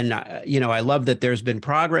And, I love that there's been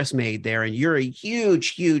progress made there. And you're a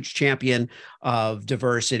huge, huge champion of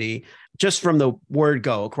diversity just from the word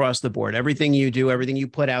go across the board. Everything you do, everything you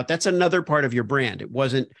put out, that's another part of your brand. It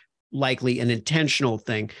wasn't likely an intentional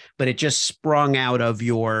thing, but it just sprung out of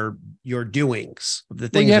your doings, the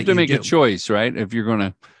things you have to make do. a choice, right? If you're going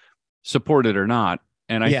to support it or not.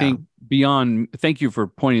 And I think thank you for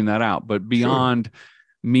pointing that out, but beyond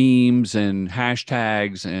memes and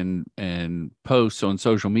hashtags and posts on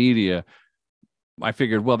social media, I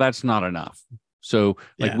figured, well, that's not enough. So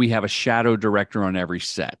we have a shadow director on every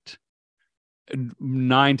set.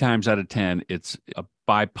 9 times out of 10, it's a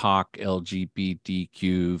BIPOC,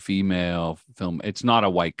 LGBTQ, female film. It's not a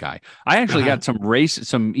white guy. I actually got some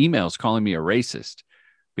emails calling me a racist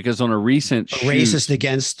because on a recent racist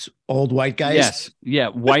against old white guys. Yes, yeah,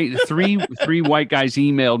 three white guys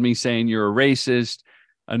emailed me saying you're a racist.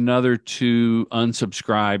 Another 2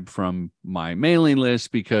 unsubscribed from my mailing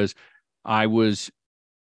list because I was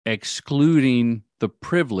excluding the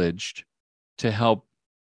privileged to help.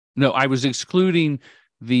 No, I was excluding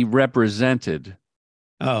the represented.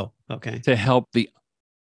 Oh, okay. To help the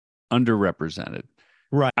underrepresented.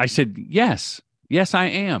 Right. I said, yes, I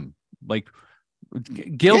am.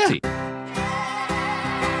 Guilty. Yeah.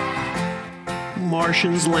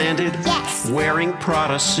 Martians landed. Yes. Wearing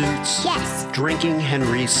Prada suits. Yes. Drinking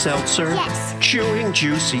Henry Seltzer. Yes. Chewing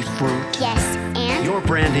juicy fruit. Yes, and? Your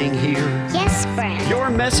branding here. Yes, brand. Your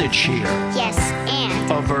message here. Yes,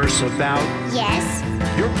 and? A verse about. Yes.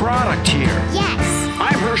 Your product here. Yes.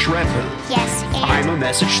 I'm Hirsch Redman. Yes, and? I'm a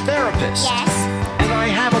message therapist. Yes. And I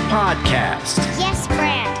have a podcast. Yes,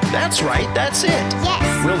 brand. That's right, that's it.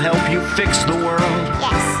 Yes. We'll help you fix the world.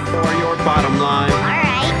 Yes. Or your bottom line. All right.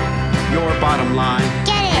 Your bottom line.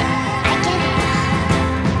 Get it. I get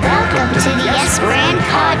it. Welcome to the Yes Brand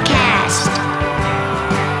Podcast.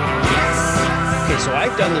 Okay, so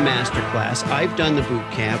I've done the master class. I've done the boot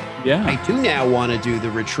camp. Yeah. I do now want to do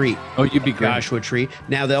the retreat. Oh, you'd be great. Joshua Tree.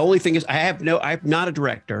 Now, the only thing is I'm not a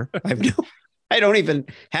director. I don't even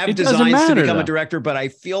have designs to become a director, but I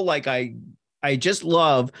feel like I just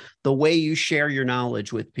love the way you share your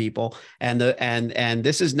knowledge with people. And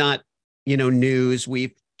this is not, news.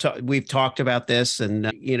 We've talked about this,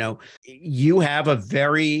 and you have a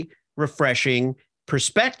very refreshing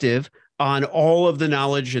perspective on all of the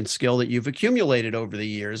knowledge and skill that you've accumulated over the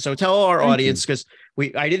years. So tell our audience, because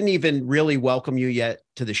I didn't even really welcome you yet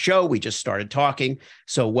to the show. We just started talking.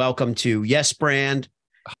 So welcome to Yes Brand.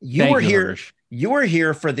 You were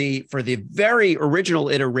here for the very original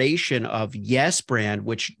iteration of Yes Brand,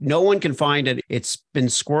 which no one can find it. It's been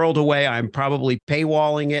squirreled away. I'm probably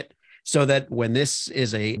paywalling it so that when this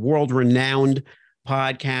is a world-renowned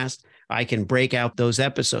podcast, I can break out those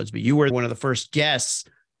episodes. But you were one of the first guests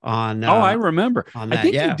on. I remember. On that, I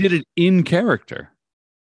think you did it in character.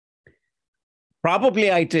 Probably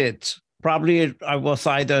I did. Probably I was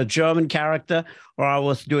either a German character or I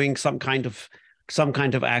was doing some kind of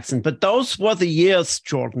accent. But those were the years,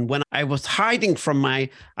 Jordan, when I was hiding from my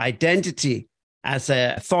identity as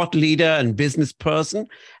a thought leader and business person.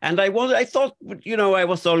 And I thought, I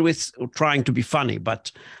was always trying to be funny,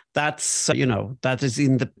 but that's, that is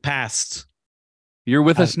in the past. You're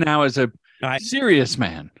with us now as a serious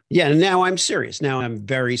man. Yeah. And now I'm serious. Now I'm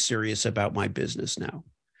very serious about my business now.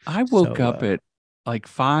 I woke up at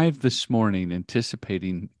 5 this morning,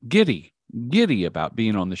 anticipating giddy about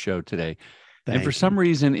being on the show today. And for some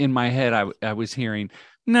reason in my head, I was hearing,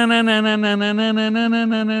 na na na na na na na na na na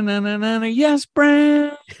na na na na na. Yes,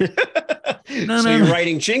 Brand. So you're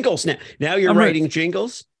writing jingles now. Now you're writing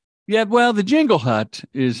jingles. Yeah, well, the Jingle Hut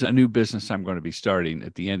is a new business I'm going to be starting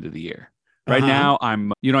at the end of the year. Right now,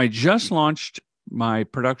 I just launched my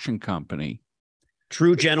production company,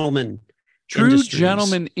 True Gentleman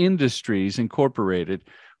Industries Incorporated,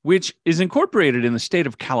 which is incorporated in the state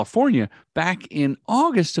of California back in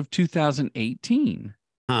August of 2018.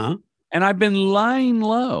 And I've been laying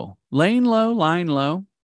low.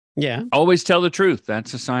 Yeah. Always tell the truth.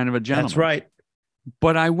 That's a sign of a gentleman. That's right.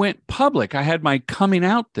 But I went public. I had my coming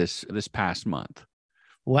out this past month.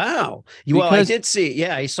 Wow. Well, I did see.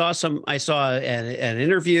 Yeah, I saw an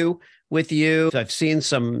interview with you. I've seen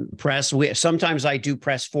some press. Sometimes I do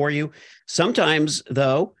press for you. Sometimes,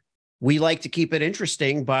 though, we like to keep it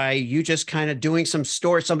interesting by you just kind of doing some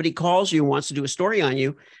story. Somebody calls you and wants to do a story on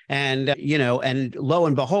you. And, and lo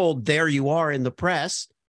and behold, there you are in the press.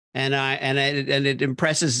 And it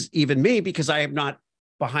impresses even me because I am not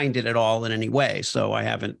behind it at all in any way. So I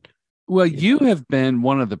haven't. Well, you have been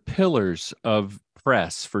one of the pillars of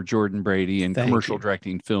press for Jordan Brady and Commercial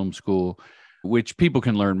Directing Film School, which people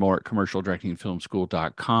can learn more at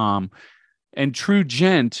commercialdirectingfilmschool.com. And True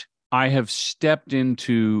Gent I have stepped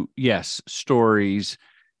into, yes, stories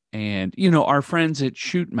and, our friends at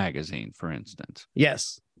Shoot Magazine, for instance.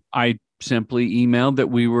 Yes. I simply emailed that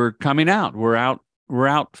we were coming out. We're out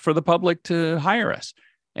for the public to hire us.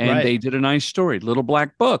 And they did a nice story, Little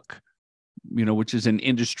Black Book, which is an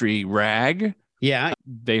industry rag. Yeah.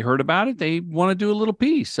 They heard about it. They want to do a little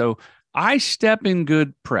piece. So I step in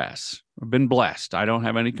good press. I've been blessed. I don't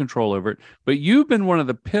have any control over it. But you've been one of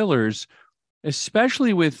the pillars,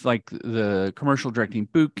 especially with like the commercial directing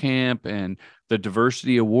boot camp and the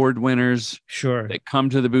diversity award winners that come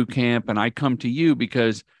to the boot camp. And I come to you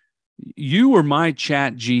because you were my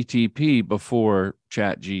Chat GTP before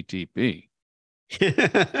Chat GTP.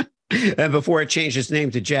 And before it changed its name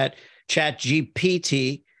to Chat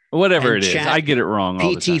GPT. Whatever it is. I get it wrong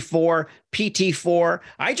all PT4, PT4.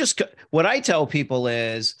 What I tell people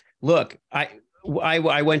is, look, I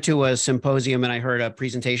went to a symposium and I heard a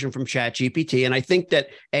presentation from Chat GPT. And I think that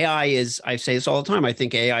AI is, I say this all the time, I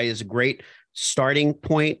think AI is a great starting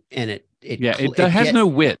point, and it has no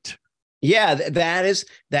wit. Yeah,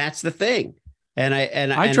 that's the thing. And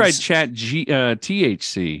I tried Chat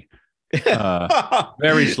THC.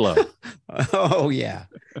 Very slow. Oh yeah,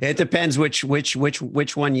 it depends which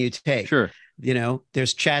one you take. Sure.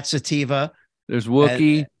 There's Chat Sativa. There's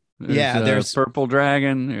Wookiee. There's Purple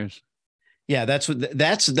Dragon. That's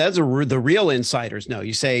the real insiders know.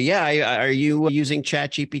 You say, yeah, are you using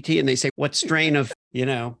Chat GPT? And they say, what strain of,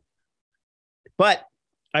 but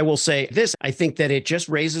I will say this, I think that it just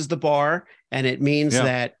raises the bar, and it means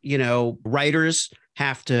that, writers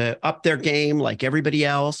have to up their game like everybody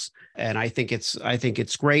else. And I think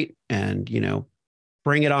it's great. And,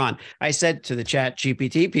 bring it on. I said to the Chat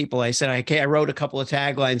GPT people, I said, okay, I wrote a couple of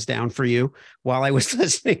taglines down for you while I was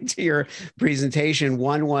listening to your presentation.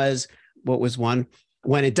 One was, what was one?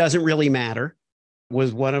 When it doesn't really matter,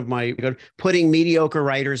 was one of my putting mediocre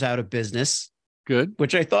writers out of business. Good.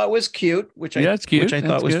 Which I thought was cute. It's cute. Which I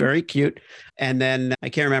thought was very cute. And then I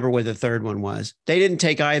can't remember what the third one was. They didn't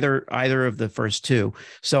take either of the first two.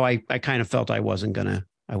 So I kind of felt I wasn't gonna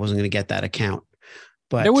get that account.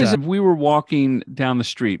 But we were walking down the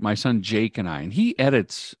street, my son Jake and I, and he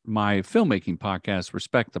edits my filmmaking podcast,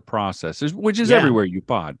 Respect the Process, which is everywhere you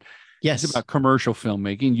pod. Yes. It's about commercial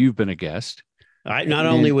filmmaking. You've been a guest.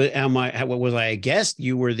 Only was I a guest,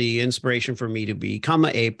 you were the inspiration for me to become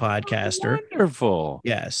a podcaster. Wonderful.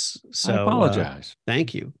 Yes. So I apologize.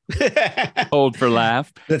 Thank you. Hold for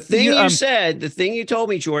laugh. The thing you told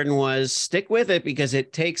me, Jordan, was stick with it, because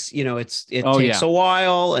it takes, takes a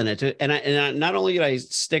while, and not only did I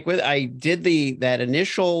stick with it, I did that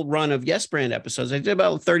initial run of Yes Brand episodes. I did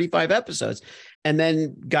about 35 episodes, and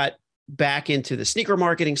then got back into the sneaker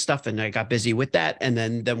marketing stuff, and I got busy with that. And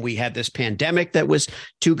then we had this pandemic that was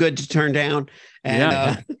too good to turn down.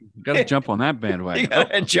 And you got to jump on that bandwagon. You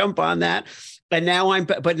got to jump on that. And now I'm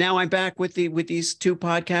back with these two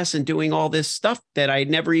podcasts and doing all this stuff that I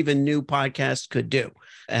never even knew podcasts could do.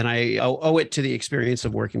 And I owe it to the experience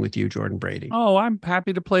of working with you, Jordan Brady. Oh, I'm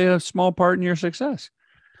happy to play a small part in your success.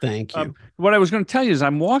 Thank you. What I was going to tell you is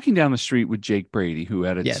I'm walking down the street with Jake Brady, who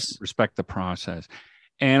edits Respect the Process.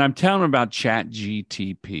 And I'm telling him about Chat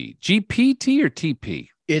GTP. GPT or TP?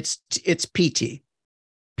 It's PT.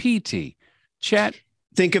 PT. Chat.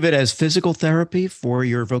 Think of it as physical therapy for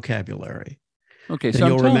your vocabulary. Okay, so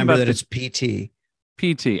you'll remember that it's PT.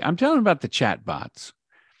 PT. I'm telling him about the chat bots.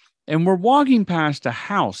 And we're walking past a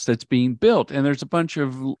house that's being built, and there's a bunch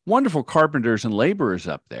of wonderful carpenters and laborers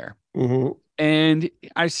up there. Mm-hmm. And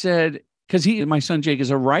I said, because my son Jake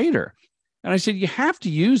is a writer, and I said, you have to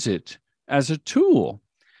use it as a tool.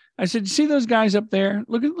 I said, you see those guys up there?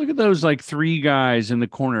 Look at those like three guys in the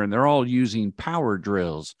corner, and they're all using power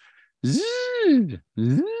drills. Zzz,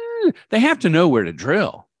 zzz. They have to know where to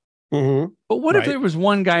drill. Mm-hmm. But what if there was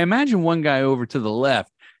one guy? Imagine one guy over to the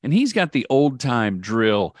left, and he's got the old time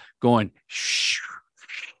drill going,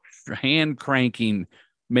 hand cranking,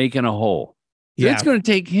 making a hole. So it's going to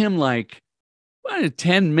take him like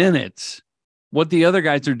 10 minutes. What the other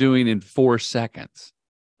guys are doing in 4 seconds.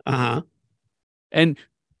 Uh-huh. And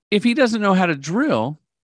if he doesn't know how to drill,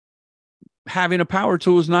 having a power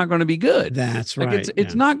tool is not going to be good. That's right. Like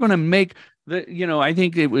it's not going to make I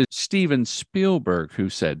think it was Steven Spielberg who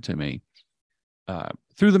said to me,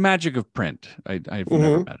 through the magic of print, I've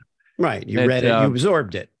never met him. Right. You read it, you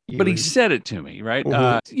absorbed it. He said it to me, right?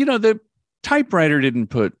 Mm-hmm. The typewriter didn't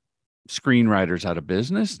put screenwriters out of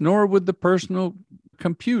business, nor would the personal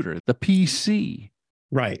computer, the PC.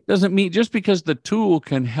 Right. Doesn't mean just because the tool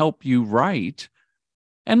can help you write.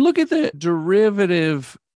 And look at the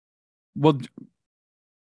derivative. Well,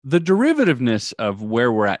 the derivativeness of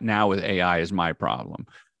where we're at now with AI is my problem.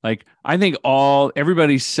 Like, I think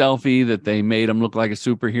everybody's selfie that they made him look like a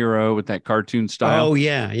superhero with that cartoon style. Oh,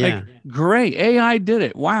 yeah. Like, great. AI did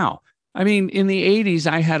it. Wow. I mean, in the 80s,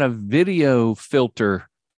 I had a video filter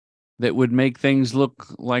that would make things look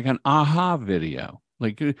like an aha video.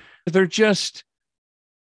 Like,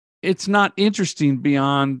 it's not interesting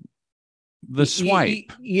beyond the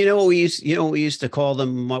swipe. You know what we used to call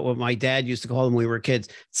them, what my dad used to call them when we were kids?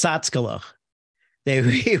 Satskala.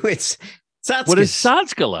 It's Satska. What is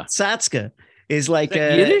Satskala? Satska is like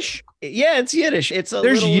Yiddish? Yeah, it's Yiddish.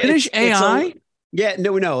 There's Yiddish AI?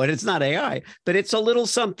 No, and it's not AI, but it's a little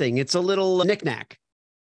something. It's a little knickknack.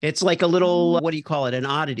 It's like a little, what do you call it? An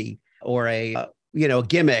oddity or a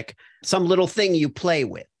gimmick, some little thing you play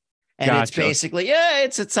with. And gotcha. It's basically,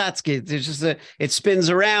 it's a Satski. There's just it spins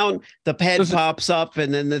around, the head pops up,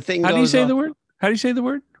 and then the thing goes. How do you say the word? How do you say the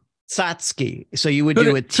word? Satski. So you would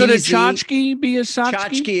do a TZ. Could a tchotchke be a Satski?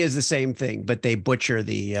 Tchotchke is the same thing, but they butcher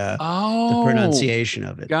the pronunciation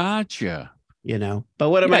of it. Gotcha. But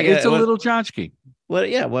what am I? It's a little tchotchke. What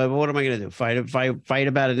am I going to do? Fight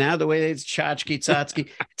about it now? The way it's tchotchke, Satski,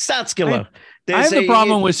 Satskila. I have the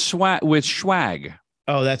problem with swag.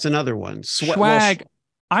 Oh, that's another one. Swag.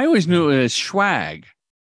 I always knew it as swag.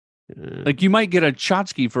 Like, you might get a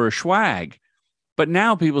tchotchke for a swag, but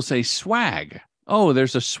now people say swag. Oh,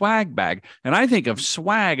 there's a swag bag. And I think of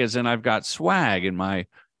swag as in I've got swag in my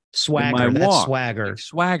swagger. In my that's walk. Swagger. Like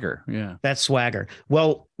swagger. Yeah. That's swagger.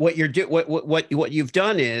 Well, what you've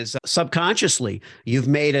done is subconsciously you've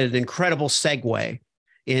made an incredible segue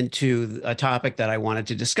into a topic that I wanted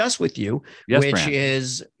to discuss with you, which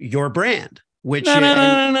is your brand. Which your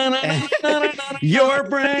brand.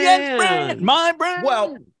 Yes, brand. My brand.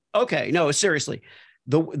 Well, okay. No, seriously.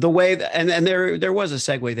 The way that, and there was a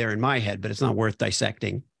segue there in my head, but it's not worth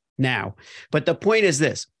dissecting now. But the point is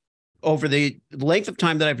this: over the length of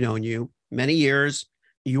time that I've known you, many years,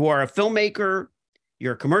 you are a filmmaker,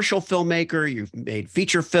 you're a commercial filmmaker, you've made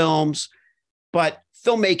feature films, but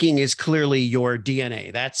filmmaking is clearly your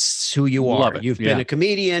DNA. That's who you are. You've been a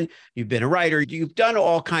comedian, you've been a writer, you've done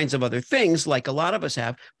all kinds of other things like a lot of us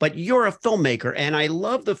have, but you're a filmmaker. And I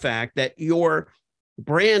love the fact that your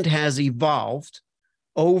brand has evolved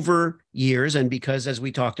over years. And because, as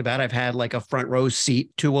we talked about, I've had like a front row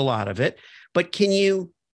seat to a lot of it. But can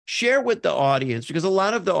you share with the audience, because a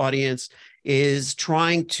lot of the audience is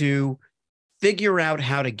trying to figure out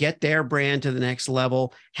how to get their brand to the next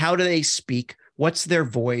level. How do they speak? What's their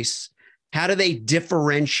voice? How do they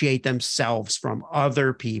differentiate themselves from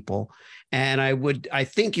other people? And I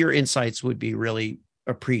think your insights would be really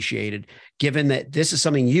appreciated, given that this is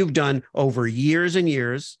something you've done over years and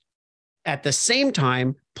years, at the same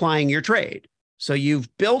time plying your trade. So you've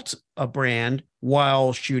built a brand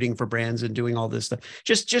while shooting for brands and doing all this stuff.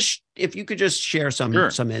 Just if you could just share some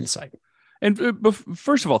insight. And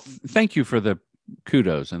first of all, thank you for the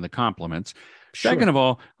kudos and the compliments. Sure. Second of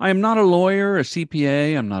all, I am not a lawyer, a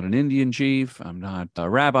CPA. I'm not an Indian chief. I'm not a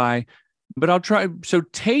rabbi, but I'll try. So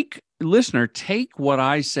take what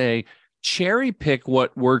I say, cherry pick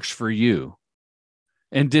what works for you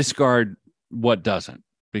and discard what doesn't,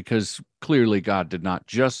 because clearly God did not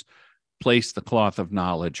just place the cloth of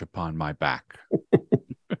knowledge upon my back.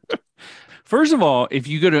 First of all, if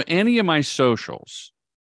you go to any of my socials,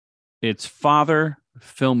 it's father,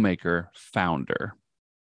 filmmaker, founder.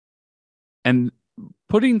 And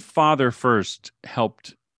putting father first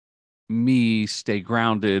helped me stay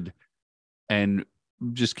grounded and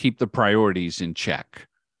just keep the priorities in check.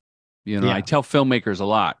 I tell filmmakers a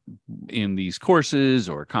lot in these courses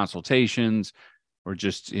or consultations or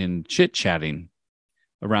just in chit-chatting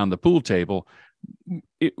around the pool table.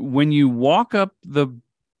 When you walk up the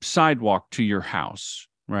sidewalk to your house,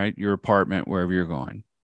 right, your apartment, wherever you're going,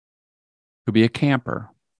 could be a camper.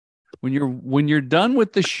 When you're done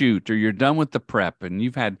with the shoot or you're done with the prep and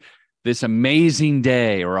you've had this amazing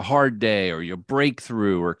day or a hard day or your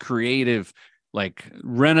breakthrough or creative like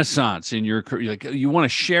renaissance in your career, like you want to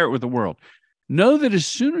share it with the world, know that as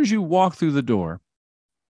soon as you walk through the door,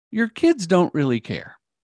 your kids don't really care.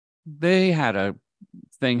 They had a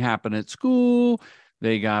thing happen at school.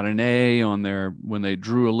 They got an A on when they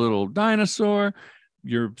drew a little dinosaur.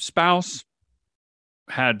 Your spouse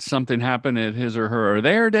had something happen at his or her or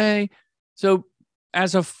their day. So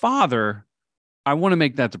as a father, I want to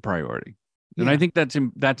make that the priority. And I think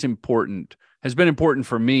that's important, has been important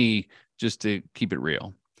for me, just to keep it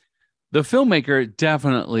real. The filmmaker,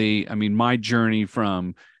 definitely, I mean, my journey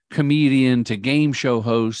from comedian to game show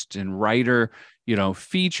host and writer,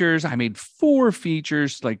 features. I made 4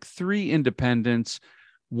 features, like 3 independents,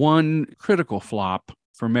 1 critical flop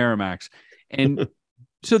for Miramax. And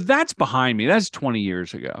so that's behind me. That's 20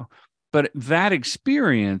 years ago. But that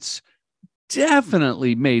experience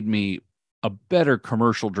definitely made me a better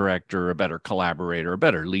commercial director, a better collaborator, a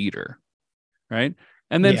better leader, right?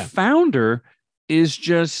 And then founder is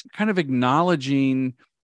just kind of acknowledging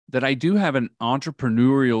that I do have an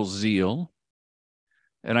entrepreneurial zeal.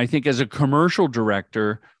 And I think as a commercial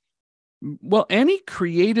director, well, any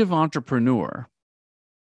creative entrepreneur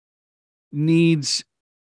needs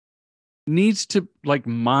to like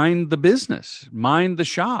mind the business, mind the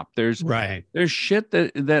shop. There's shit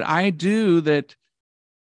that I do that,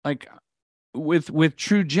 like with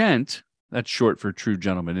True Gent, that's short for True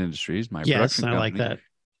Gentleman Industries, my production company. Like that.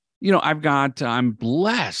 You know, I'm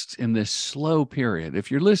blessed in this slow period.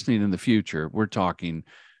 If you're listening in the future, we're talking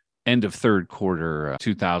end of third quarter,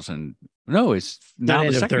 2000. No, it's now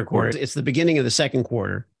the second quarter. It's the beginning of the second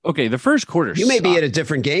quarter. Okay, the first quarter. You may be at a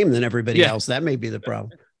different game than everybody else. That may be the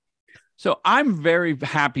problem. So I'm very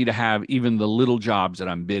happy to have even the little jobs that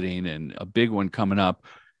I'm bidding and a big one coming up.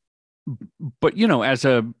 But, you know, as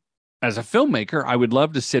a filmmaker, I would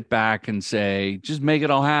love to sit back and say, just make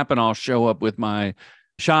it all happen. I'll show up with my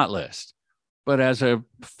shot list. But as a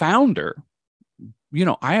founder, you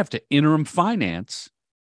know, I have to interim finance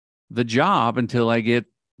the job until I get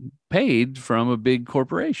paid from a big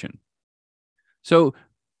corporation. So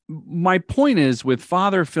my point is, with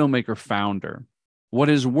father, filmmaker, founder, what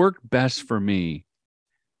has worked best for me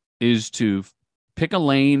is to pick a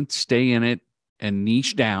lane, stay in it, and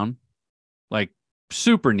niche down, like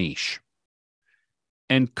super niche,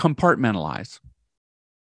 and compartmentalize.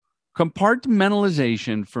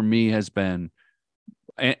 Compartmentalization for me has been,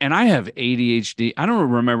 and I have ADHD. I don't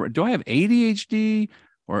remember. Do I have ADHD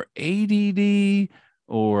or ADD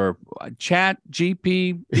or chat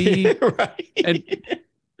GPT? Right. And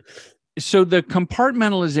so the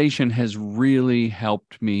compartmentalization has really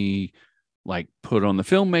helped me, like, put on the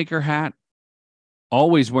filmmaker hat,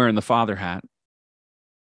 always wearing the father hat,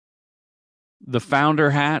 the founder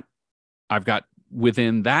hat. I've got,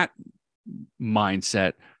 within that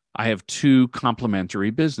mindset, I have two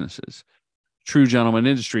complementary businesses. True Gentleman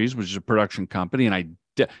Industries, which is a production company, and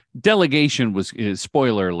delegation is,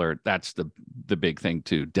 spoiler alert, that's the big thing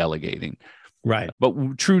too, delegating. Right.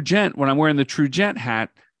 But True Gent, when I'm wearing the True Gent hat,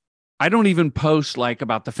 I don't even post like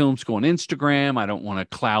about the film school on Instagram. I don't want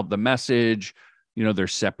to cloud the message. You know, they're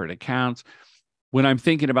separate accounts. When I'm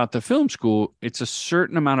thinking about the film school, it's a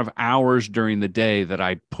certain amount of hours during the day that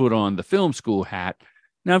I put on the film school hat.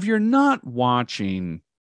 Now, if you're not watching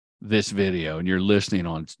this video and you're listening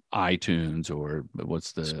on iTunes or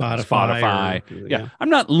what's the Spotify. I'm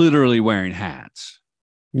not literally wearing hats.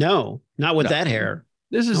 No, not with that hair.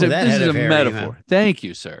 This is a metaphor. Thank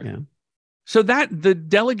you, sir. Yeah. So that the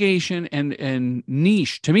delegation and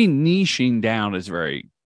niche, to me, niching down is very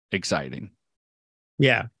exciting.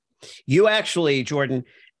 Yeah. You actually, Jordan,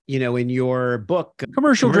 you know, in your book,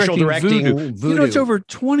 Commercial Directing Voodoo. You know, it's over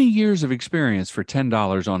 20 years of experience for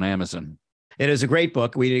 $10 on Amazon. It is a great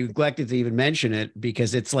book. We neglected to even mention it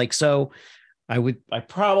because it's like, so I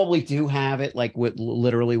probably do have it like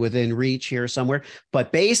literally within reach here somewhere.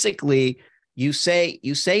 But basically you say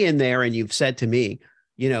in there, and you've said to me,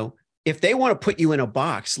 you know, if they want to put you in a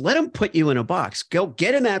box, let them put you in a box. Go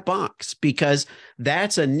get in that box, because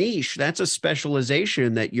that's a niche. That's a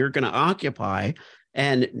specialization that you're going to occupy.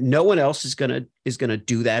 And no one else is going to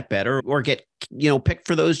do that better or get, you know, picked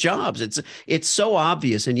for those jobs. It's so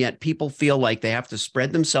obvious. And yet people feel like they have to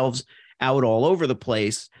spread themselves out all over the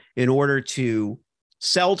place in order to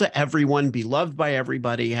sell to everyone, be loved by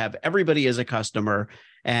everybody, have everybody as a customer.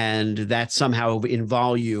 And that's somehow in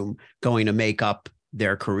volume going to make up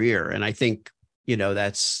their career. And I think, you know,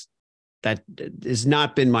 that has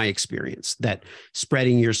not been my experience, that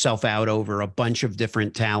spreading yourself out over a bunch of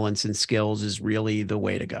different talents and skills is really the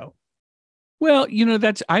way to go. Well, you know,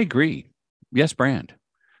 I agree. Yes, Brand.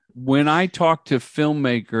 When I talk to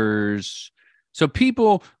filmmakers, so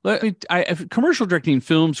people, commercial directing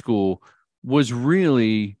film school was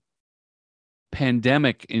really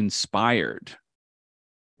pandemic inspired,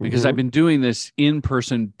 because I've been doing this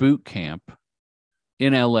in-person boot camp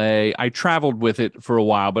in LA. I traveled with it for a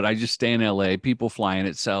while, but I just stay in LA. People fly in,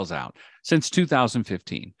 it sells out since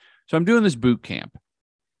 2015. So I'm doing this boot camp.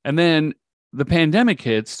 And then the pandemic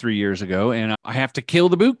hits 3 years ago, and I have to kill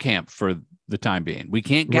the boot camp for the time being. We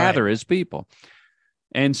can't gather as people.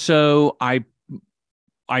 And so I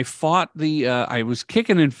fought I was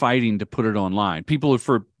kicking and fighting to put it online. People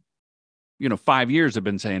for, 5 years have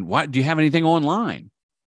been saying, "What, do you have anything online?"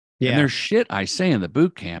 Yeah. And there's shit I say in the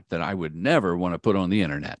boot camp that I would never want to put on the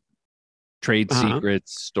internet. Trade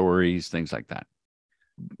secrets, stories, things like that.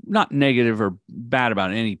 Not negative or bad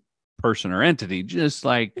about any person or entity, just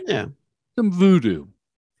like some voodoo.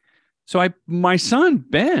 So my son,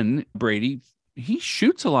 Ben Brady, he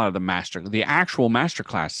shoots a lot of the actual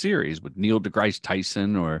masterclass series with Neil deGrasse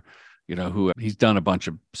Tyson, or, who he's done a bunch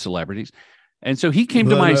of celebrities. And so he came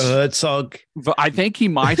to my Herzog. I think he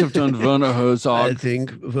might have done Werner Herzog. I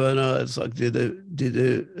think Werner Herzog did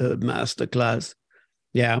a master class.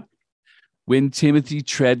 Yeah. When Timothy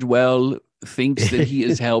Treadwell thinks that he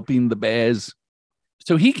is helping the bears.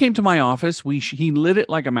 So he came to my office. He lit it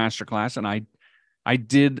like a masterclass, and I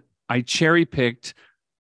cherry picked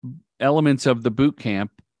elements of the boot camp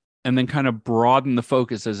and then kind of broadened the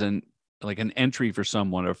focus as an entry for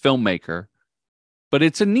someone, a filmmaker. But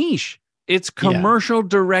it's a niche. It's commercial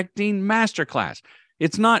directing masterclass.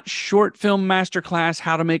 It's not short film masterclass,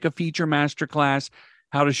 how to make a feature masterclass,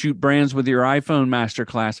 how to shoot brands with your iPhone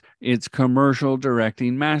masterclass. It's commercial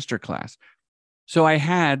directing masterclass. So I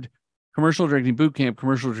had commercial directing boot camp,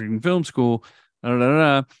 commercial directing film school.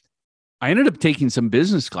 I ended up taking some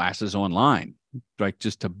business classes online, like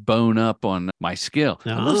just to bone up on my skill.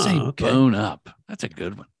 I love saying bone up. That's a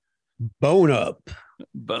good one. Bone up.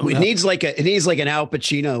 It needs like an Al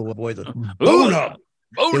Pacino voice. Bone up.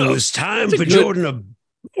 It was time for Jordan to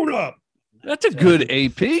bone up. That's a good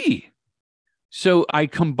AP. So I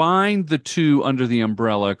combined the two under the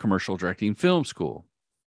umbrella commercial directing film school.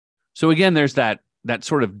 So again, there's that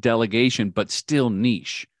sort of delegation, but still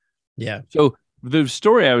niche. Yeah. So the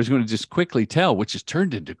story I was going to just quickly tell, which has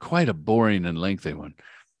turned into quite a boring and lengthy one,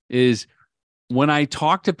 is when I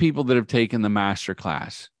talk to people that have taken the master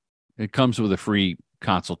class, it comes with a free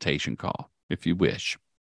consultation call, if you wish.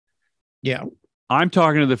 Yeah. I'm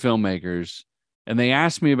talking to the filmmakers, and they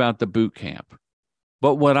ask me about the boot camp.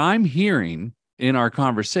 But what I'm hearing in our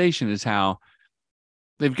conversation is how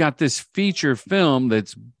they've got this feature film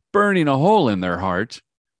that's burning a hole in their heart,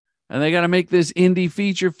 and they got to make this indie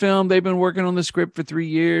feature film. They've been working on the script for 3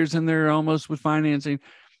 years, and they're almost with financing.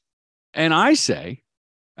 And I say,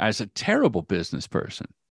 as a terrible business person,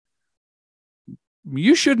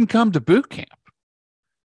 you shouldn't come to boot camp.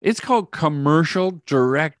 It's called commercial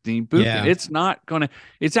directing boot camp. It's going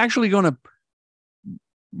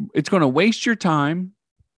to waste your time.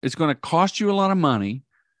 It's going to cost you a lot of money.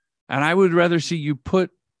 And I would rather see you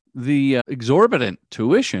put the exorbitant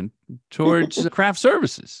tuition towards craft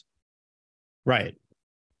services. Right.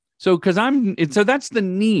 So that's the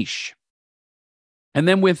niche. And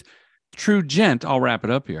then with True Gent, I'll wrap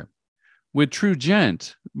it up here. With True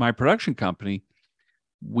Gent, my production company,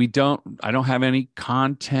 I don't have any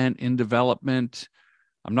content in development.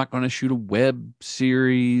 I'm not going to shoot a web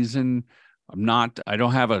series, and I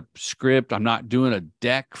don't have a script. I'm not doing a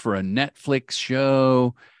deck for a Netflix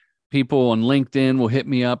show. People on LinkedIn will hit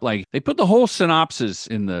me up. Like, they put the whole synopsis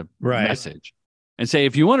in the message and say,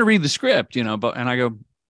 if you want to read the script, and I go,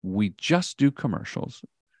 we just do commercials.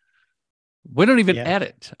 We don't even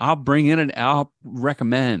edit. I'll bring in and I'll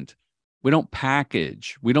recommend. We don't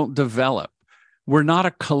package. We don't develop. We're not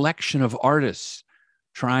a collection of artists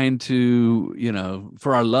trying to,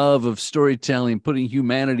 for our love of storytelling, putting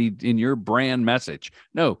humanity in your brand message.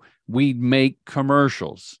 No, we make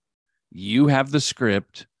commercials. You have the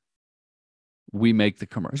script. We make the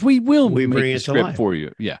commercials. We make the script for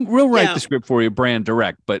you. Yeah. We'll write the script for you, brand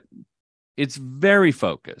direct, but it's very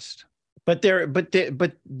focused. But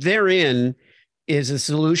therein is a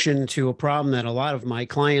solution to a problem that a lot of my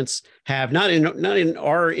clients have, not in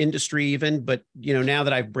our industry even, but now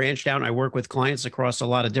that I've branched out and I work with clients across a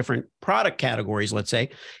lot of different product categories, let's say,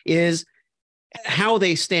 is how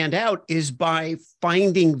they stand out is by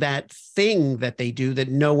finding that thing that they do that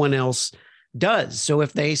no one else does. So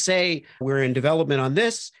if they say, we're in development on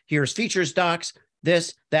this, here's features docs,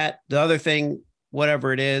 this, that, the other thing,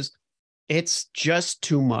 whatever it is, it's just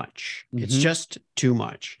too much. Mm-hmm. It's just too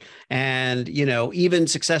much. And, even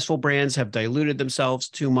successful brands have diluted themselves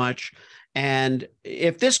too much. And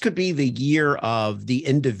if this could be the year of the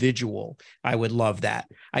individual, I would love that.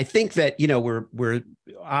 I think that, we're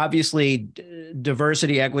obviously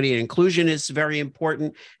diversity, equity, and inclusion is very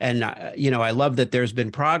important. And, I love that there's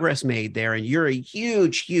been progress made there. And you're a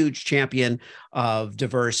huge, huge champion of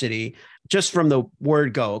diversity. Just from the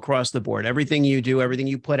word go across the board, everything you do, everything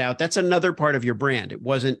you put out, that's another part of your brand. It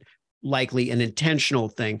wasn't likely an intentional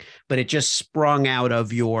thing, but it just sprung out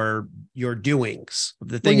of your doings,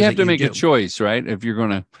 the things you have to make a choice, right? If you're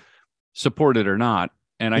going to support it or not.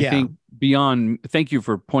 And I think thank you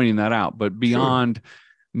for pointing that out, but beyond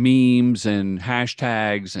memes and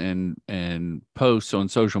hashtags and posts on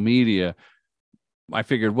social media, I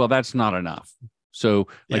figured, well, that's not enough. So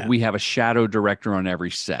we have a shadow director on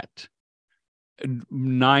every set.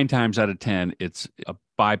 9 times out of 10, it's a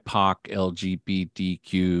BIPOC,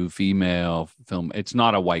 LGBTQ, female film. It's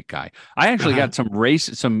not a white guy. I actually got some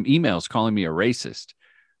emails calling me a racist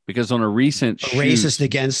because on a recent racist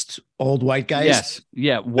against old white guys. Yes,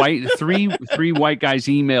 yeah, three white guys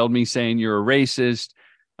emailed me saying you're a racist.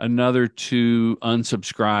 Another 2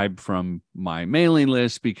 unsubscribed from my mailing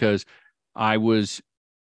list because I was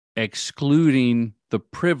excluding the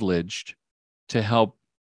privileged to help.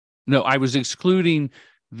 No, I was excluding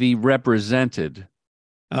the represented.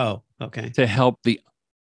 Oh, okay. To help the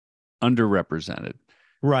underrepresented.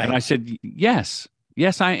 Right. And I said, yes,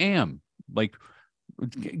 I am like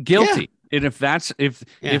guilty. Yeah. And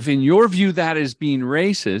if in your view that is being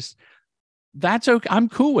racist, that's okay. I'm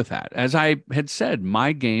cool with that. As I had said,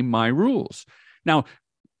 my game, my rules. Now,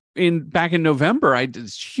 back in November, I did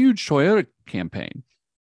this huge Toyota campaign,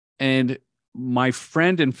 and my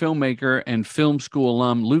friend and filmmaker and film school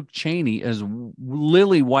alum Luke Cheney, as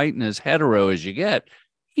lily white and as hetero as you get,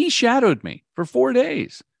 he shadowed me for 4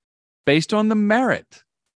 days based on the merit.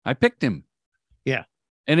 I picked him. Yeah.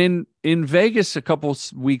 And in Vegas a couple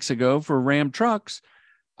weeks ago for Ram Trucks,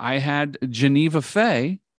 I had Geneva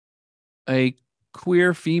Faye, a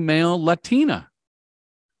queer female Latina,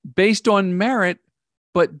 based on merit,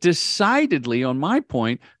 but decidedly on my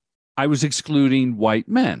point, I was excluding white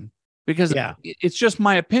men because it's just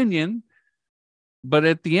my opinion. But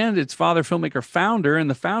at the end, it's father, filmmaker, founder, and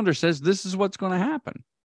the founder says this is what's going to happen.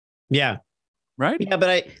 Yeah. Right. Yeah,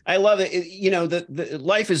 but I love it. The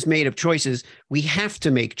life is made of choices. We have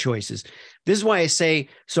to make choices. This is why I say,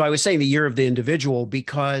 so I was saying the year of the individual,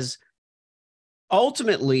 because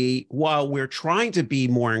ultimately, while we're trying to be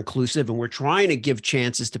more inclusive and we're trying to give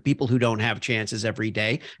chances to people who don't have chances every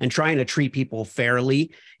day and trying to treat people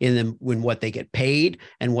fairly in what they get paid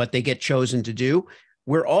and what they get chosen to do,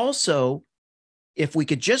 we're also, if we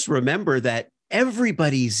could just remember that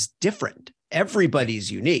everybody's different.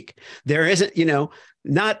 Everybody's unique. There isn't,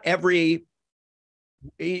 not every,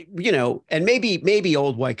 and maybe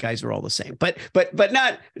old white guys are all the same, but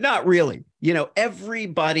not really.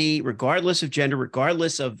 Everybody, regardless of gender,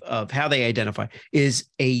 regardless of how they identify, is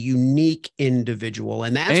a unique individual.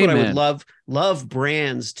 And that's Amen. What I would love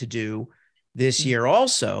brands to do this year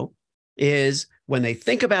also, is when they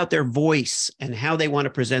think about their voice and how they want to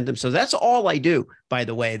present themselves. That's all I do, by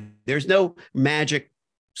the way. There's no magic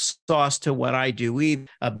sauce to what I do.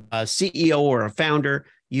 A CEO or a founder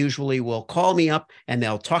usually will call me up and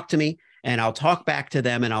they'll talk to me and I'll talk back to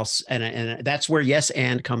them, and that's where yes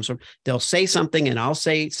and comes from. They'll say something and I'll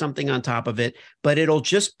say something on top of it, but it'll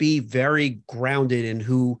just be very grounded in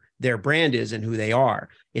who their brand is and who they are.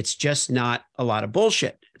 It's just not a lot of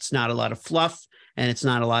bullshit. It's not a lot of fluff, and it's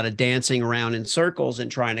not a lot of dancing around in circles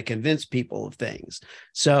and trying to convince people of things.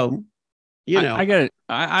 So I get it.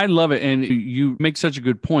 I love it. And you make such a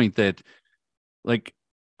good point that, like,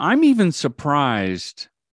 I'm even surprised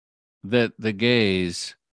that the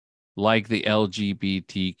gays like the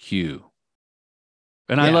LGBTQ.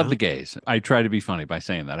 And I love the gays. I try to be funny by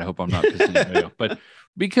saying that. I hope I'm not pissing anybody off. But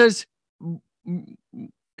because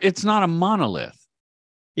it's not a monolith.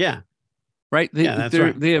 Yeah. Right? That's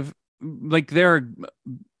right. They have, they're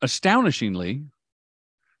astonishingly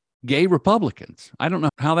gay Republicans. I don't know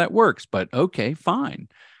how that works, but okay, fine.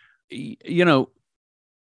 The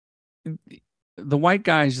white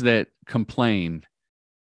guys that complain,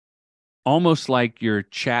 almost like your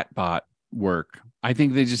chatbot work, I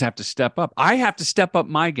think they just have to step up. I have to step up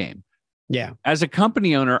my game. Yeah. As a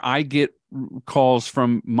company owner, I get calls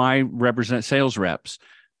from my sales reps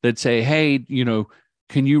that say, hey,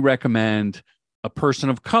 can you recommend a person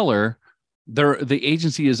of color? The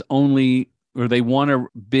agency is only, or they want to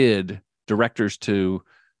bid directors to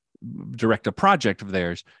direct a project of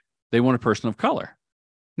theirs. They want a person of color.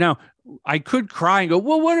 Now, I could cry and go,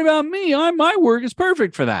 well, what about me? My work is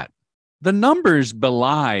perfect for that. The numbers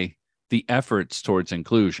belie the efforts towards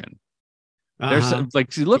inclusion. There's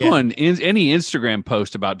look on any Instagram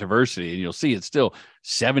post about diversity, and you'll see it's still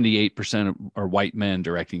 78% are white men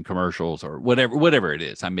directing commercials or whatever it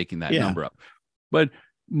is. I'm making that number up. But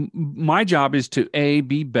my job is to A,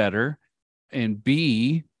 be better, and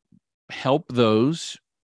B, help those.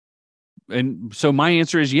 And so my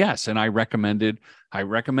answer is yes. And I recommended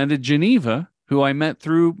Geneva, who I met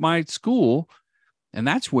through my school. And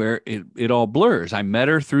that's where it all blurs. I met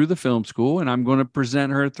her through the film school, and I'm going to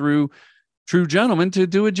present her through True Gentlemen to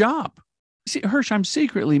do a job. See, Hirsch, I'm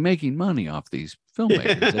secretly making money off these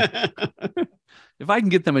filmmakers. If I can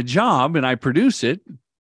get them a job and I produce it,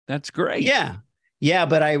 that's great. Yeah. Yeah.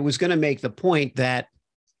 But I was going to make the point that,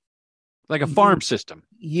 like a farm system,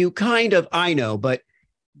 I know, but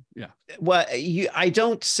Yeah. Well, I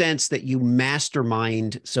don't sense that you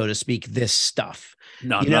mastermind, so to speak, this stuff.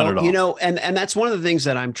 No, not at all. And that's one of the things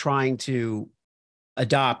that I'm trying to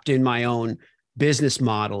adopt in my own business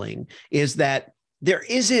modeling is that there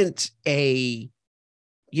isn't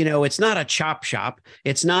it's not a chop shop.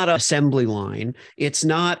 It's not an assembly line. It's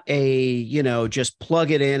not just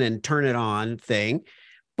plug it in and turn it on thing.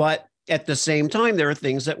 But at the same time, there are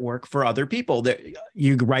things that work for other people. That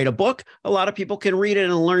you write a book, a lot of people can read it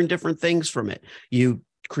and learn different things from it. You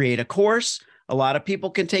create a course, a lot of people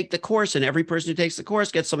can take the course, and every person who takes the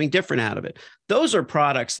course gets something different out of it. Those are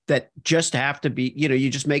products that just have to be, you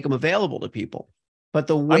just make them available to people. But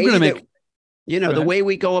the way the way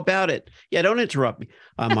we go about it. Yeah, don't interrupt me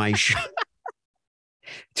on my show.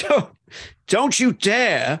 Don't you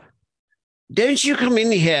dare. Don't you come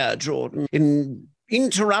in here, Jordan, and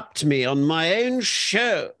interrupt me on my own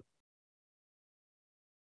show.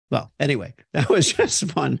 Well, anyway, that was just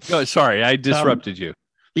fun. Oh, sorry, I disrupted you.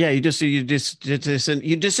 Yeah, you just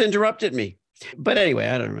interrupted me. But anyway,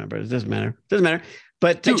 I don't remember. It doesn't matter.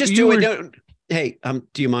 But just do it. Hey,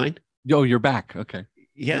 do you mind? Oh, you're back. Okay.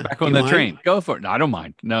 Yeah. You're back on the train. Go for it. No, I don't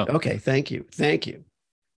mind. No. Okay. Thank you. I don't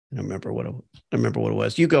remember what it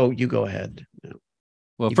was. You go ahead. No.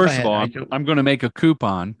 Well, first of all, I'm going to make a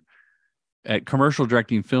coupon at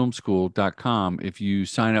commercialdirectingfilmschool.com if you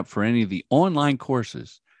sign up for any of the online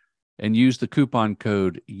courses and use the coupon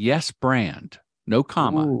code YesBrand, no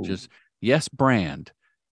comma, just YesBrand.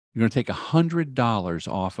 You're going to take $100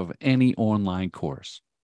 off of any online course.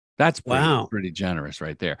 That's pretty generous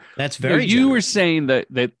right there. That's very generous. You were saying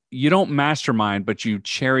that you don't mastermind, but you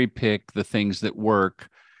cherry pick the things that work,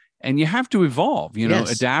 and you have to evolve.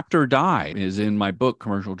 Yes. Adapt or die is in my book,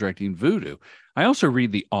 Commercial Directing Voodoo. I also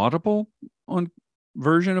read the Audible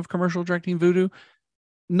version of Commercial Directing Voodoo.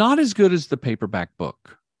 Not as good as the paperback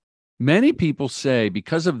book. Many people say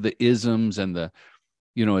because of the isms and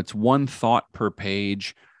it's one thought per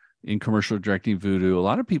page in Commercial Directing Voodoo. A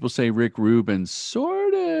lot of people say Rick Rubin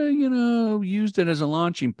sort of, used it as a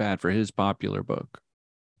launching pad for his popular book.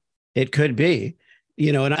 It could be.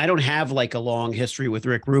 And I don't have like a long history with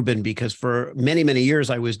Rick Rubin because for many, many years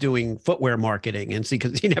I was doing footwear marketing, and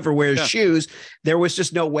because he never wears shoes, there was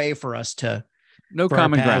just no way for us to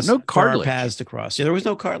common ground, no cartilage. For our paths to cross. Yeah, there was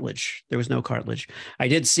no cartilage. I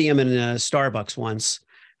did see him in Starbucks once.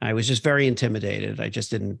 I was just very intimidated. I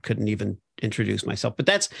just couldn't even introduce myself. But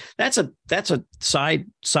that's a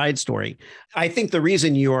side story. I think the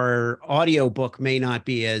reason your audio book may not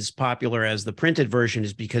be as popular as the printed version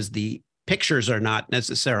is because the pictures are not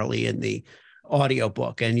necessarily in the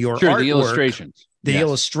audiobook, and your artwork, the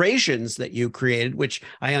illustrations that you created, which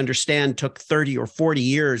I understand took 30 or 40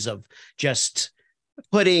 years of just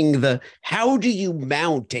putting how do you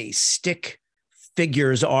mount a stick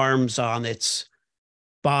figure's arms on its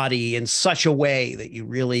body in such a way that you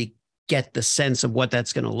really get the sense of what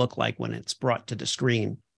that's going to look like when it's brought to the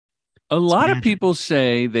screen. A lot of people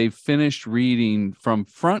say they've finished reading from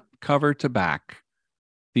front cover to back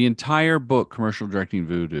the entire book, Commercial Directing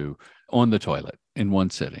Voodoo, on the toilet in one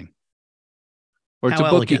sitting. Or it's a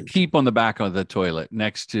book you keep on the back of the toilet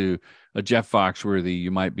next to a Jeff Foxworthy,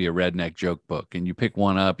 You Might Be a Redneck joke book. And you pick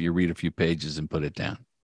one up, you read a few pages and put it down.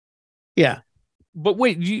 Yeah. But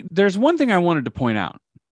wait, there's one thing I wanted to point out.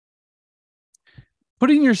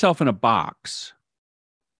 Putting yourself in a box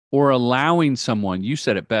or allowing someone, you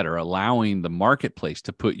said it better, allowing the marketplace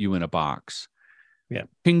to put you in a box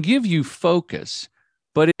can give you focus,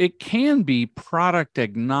 but it can be product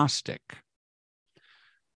agnostic.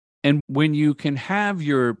 And when you can have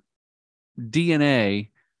your DNA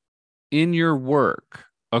in your work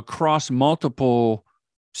across multiple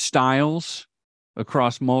styles,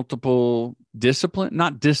 across multiple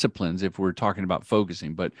not disciplines if we're talking about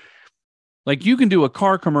focusing, but like you can do a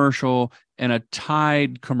car commercial and a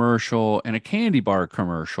Tide commercial and a candy bar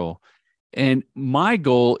commercial. And my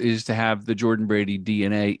goal is to have the Jordan Brady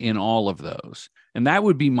DNA in all of those. And that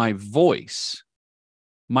would be my voice.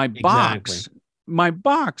 My box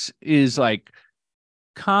is like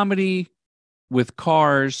comedy with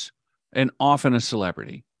cars and often a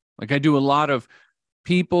celebrity. Like I do a lot of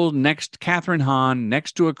people next, Catherine Hahn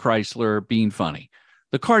next to a Chrysler being funny.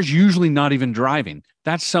 The car's usually not even driving.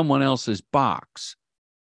 That's someone else's box.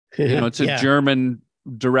 It's a German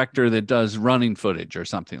director that does running footage or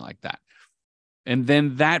something like that. And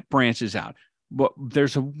then that branches out. But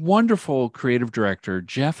there's a wonderful creative director,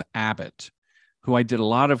 Jeff Abbott, who I did a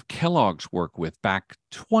lot of Kellogg's work with back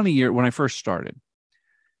 20 years when I first started.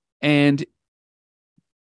 And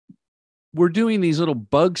we're doing these little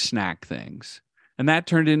bug snack things. And that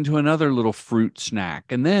turned into another little fruit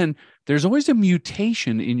snack. And then there's always a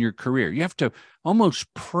mutation in your career. You have to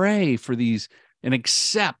almost pray for these and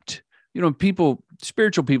accept.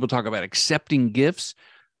 Spiritual people talk about accepting gifts.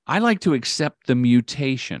 I like to accept the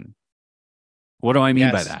mutation. What do I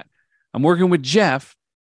mean by that? I'm working with Jeff,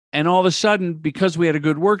 and all of a sudden, because we had a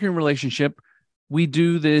good working relationship, we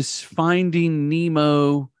do this Finding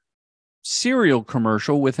Nemo cereal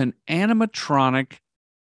commercial with an animatronic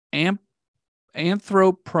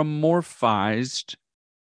anthropomorphized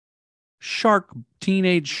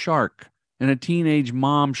teenage shark, and a teenage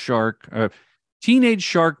mom shark, teenage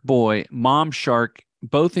shark boy, mom shark,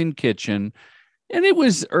 both in kitchen. And it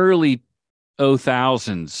was early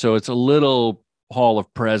 2000s, so it's a little Hall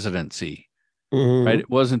of Presidency, right? It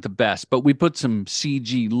wasn't the best, but we put some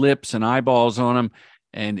CG lips and eyeballs on him,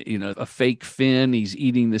 and a fake fin. He's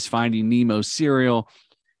eating this Finding Nemo cereal,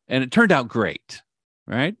 and it turned out great,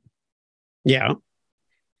 right? Yeah.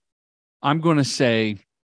 I'm going to say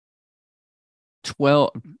 10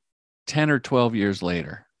 or 12 years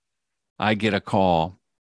later, I get a call.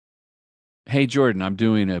 Hey, Jordan, I'm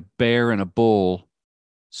doing a bear and a bull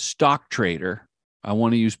stock trader. I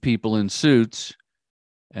want to use people in suits,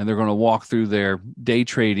 and they're going to walk through their day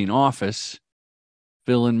trading office,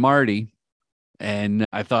 Phil and Marty. And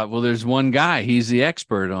I thought, well, there's one guy. He's the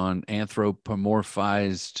expert on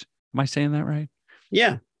anthropomorphized. Am I saying that right?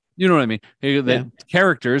 Yeah. You know what I mean?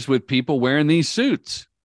 Characters with people wearing these suits.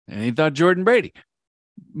 And he thought Jordan Brady.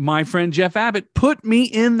 My friend Jeff Abbott put me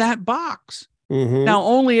in that box. Now,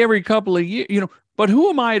 only every couple of years, but who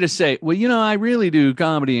am I to say, well, I really do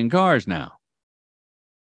comedy in cars now.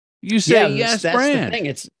 You say yes, that's brand.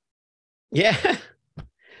 The thing.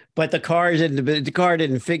 But the car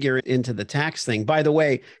didn't figure into the tax thing. By the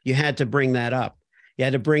way, you had to bring that up. You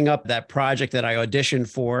had to bring up that project that I auditioned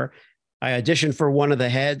for. I auditioned for one of the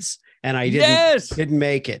heads, and I didn't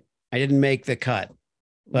make it. I didn't make the cut.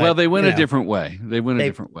 But, well, they went a different way.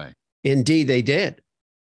 Indeed, they did.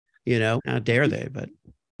 How dare they? But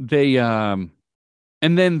they, and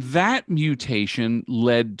then that mutation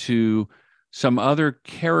led to some other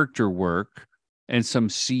character work and some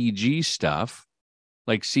CG stuff.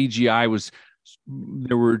 Like CGI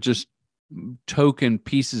there were just token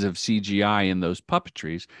pieces of CGI in those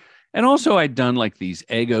puppetries. And also I'd done like these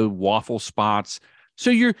Eggo waffle spots.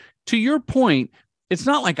 So to your point, it's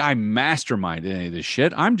not like I masterminded any of this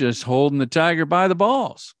shit. I'm just holding the tiger by the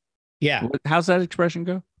balls. Yeah. How's that expression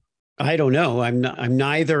go? I don't know. I'm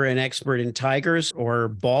neither an expert in tigers or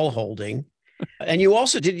ball holding. And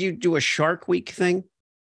did you do a Shark Week thing?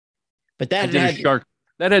 But that had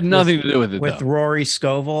nothing to do with it, with though. Rory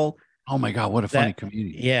Scovel. Oh my God, what a funny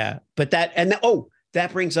comedian. Yeah. But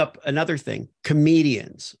that brings up another thing.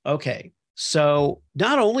 Comedians. Okay. So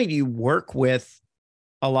not only do you work with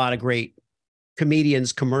a lot of great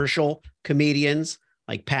comedians, commercial comedians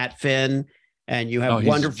like Pat Finn, and you have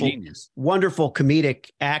wonderful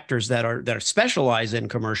comedic actors that are specialized in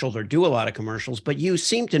commercials or do a lot of commercials, but you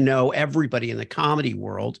seem to know everybody in the comedy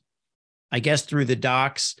world, I guess, through the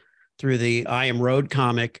docs, through the I Am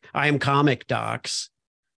Comic docs.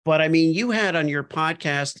 But I mean, you had on your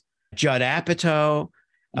podcast Judd Apatow.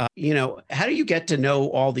 How do you get to know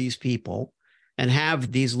all these people and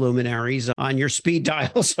have these luminaries on your speed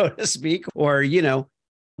dial, so to speak? Or,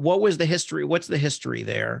 what was the history? What's the history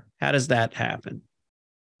there? How does that happen?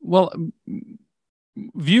 Well,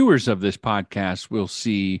 viewers of this podcast will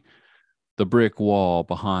see the brick wall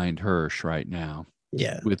behind Hirsch right now.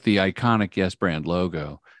 Yeah. With the iconic Yes Brand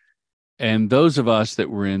logo. And those of us that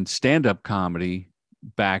were in stand-up comedy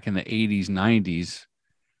back in the 80s, 90s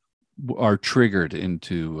are triggered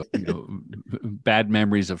into bad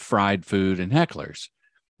memories of fried food and hecklers.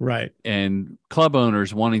 Right. And club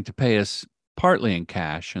owners wanting to pay us partly in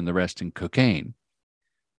cash and the rest in cocaine.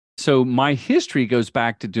 So my history goes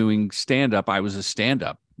back to doing stand-up. I was a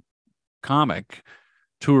stand-up comic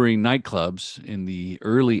touring nightclubs in the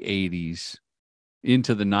early 80s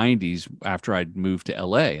into the 90s after I'd moved to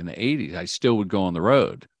LA in the 80s. I still would go on the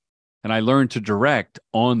road. And I learned to direct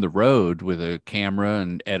on the road with a camera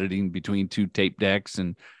and editing between two tape decks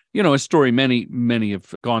and, a story many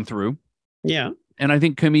have gone through. Yeah. And I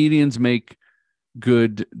think comedians make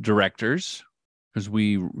good directors because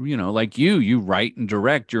we, like you write and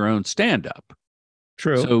direct your own stand-up.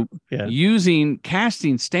 True. So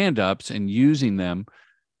casting stand-ups and using them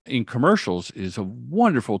in commercials is a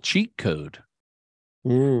wonderful cheat code.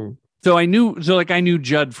 So I knew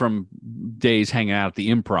Judd from days hanging out at the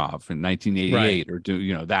Improv in 1988 or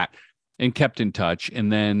do, that, and kept in touch.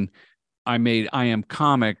 And then I made I Am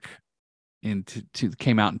Comic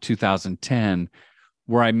came out in 2010,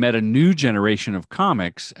 where I met a new generation of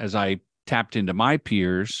comics as I tapped into my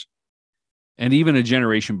peers and even a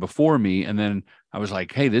generation before me. And then I was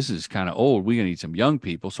like, hey, this is kind of old. We're going to need some young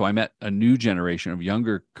people. So I met a new generation of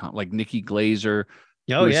younger, like Nikki Glazer,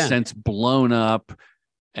 who has since blown up.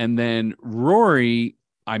 And then Rory,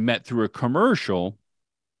 I met through a commercial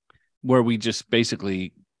where we just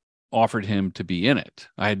basically offered him to be in it.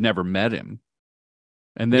 I had never met him.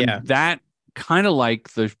 And then that kind of like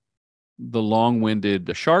the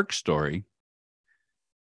long-winded shark story,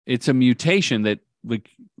 it's a mutation that, like,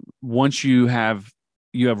 once you have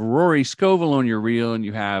Rory Scovel on your reel, and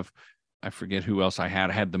you have, I forget who else I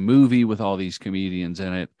had the movie with all these comedians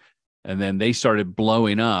in it, and then they started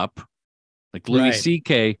blowing up, like Louis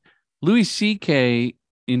C.K. Louis C.K.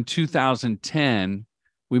 in 2010,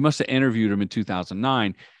 we must have interviewed him in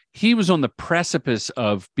 2009. He was on the precipice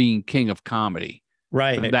of being king of comedy,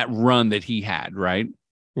 right? That run that he had, right?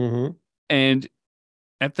 Mm-hmm. And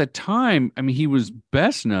at the time, I mean, he was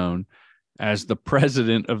best known as the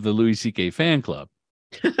president of the Louis C.K. fan club.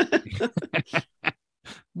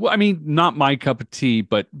 Well, I mean, not my cup of tea,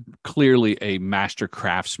 but clearly a master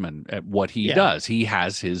craftsman at what he does. He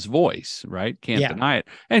has his voice, right? Can't deny it.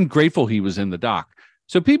 And grateful he was in the doc.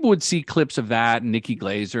 So people would see clips of that, and Nikki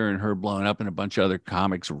Glazer and her blowing up, and a bunch of other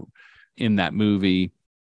comics in that movie.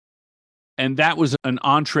 And that was an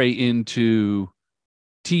entree into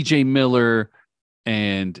TJ Miller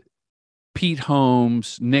and Pete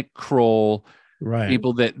Holmes, Nick Kroll,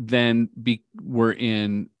 people that then were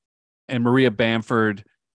in, and Maria Bamford.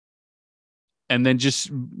 And then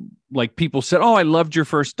just like people said, oh, I loved your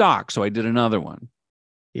first doc, so I did another one.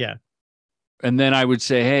 Yeah. And then I would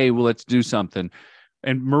say, hey, well, let's do something.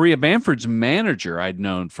 And Maria Bamford's manager I'd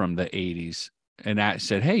known from the 80s. And I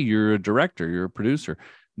said, hey, you're a director, you're a producer.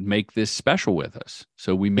 Make this special with us.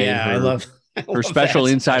 So we made her special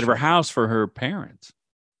inside of her house for her parents.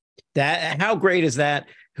 How great is that?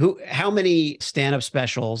 How many stand-up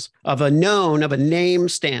specials of a name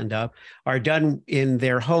stand-up are done in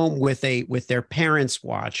their home with their parents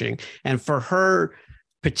watching? And for her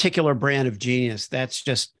particular brand of genius, that's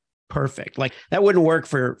just perfect. Like, that wouldn't work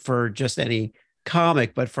for just any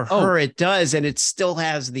comic, but for her it does, and it still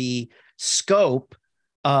has the scope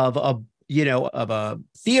of a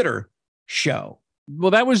theater show.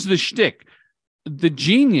 Well, that was the shtick. The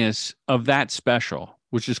genius of that special,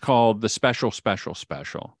 which is called the special,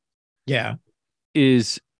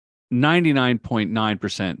 is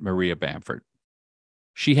 99.9% Maria Bamford.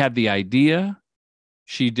 She had the idea.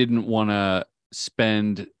 She didn't want to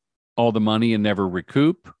spend all the money and never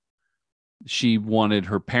recoup. She wanted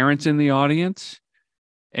her parents in the audience,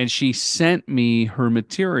 and she sent me her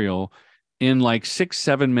material in like 6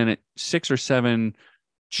 or 7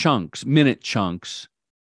 minute chunks,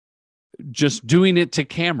 just doing it to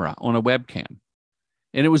camera on a webcam.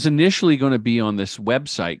 And it was initially going to be on this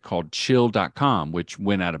website called chill.com, which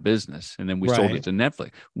went out of business. And then we sold it to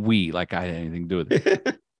Netflix. Like I had anything to do with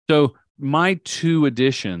it. So my 2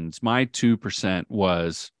 additions, my 2%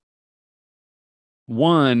 was,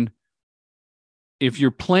 one, if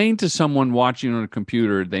you're playing to someone watching on a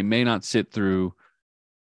computer, they may not sit through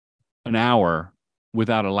an hour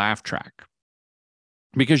without a laugh track,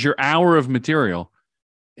 because your hour of material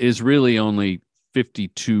is really only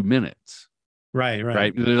 52 minutes. Right.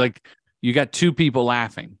 They're like, you got 2 people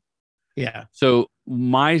laughing. Yeah. So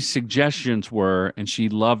my suggestions were, and she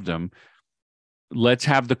loved them, let's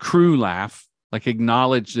have the crew laugh, like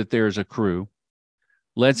acknowledge that there's a crew.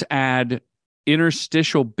 Let's add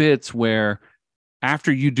interstitial bits where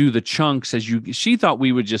after you do the chunks, she thought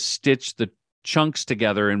we would just stitch the chunks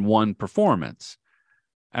together in one performance.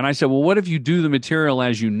 And I said, well, what if you do the material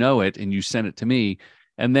as you know it and you send it to me,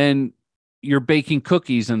 and then you're baking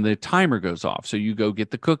cookies and the timer goes off, so you go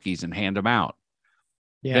get the cookies and hand them out.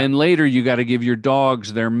 Yeah. Then later you got to give your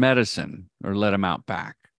dogs their medicine or let them out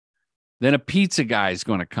back. Then a pizza guy is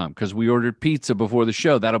going to come because we ordered pizza before the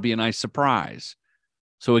show. That'll be a nice surprise.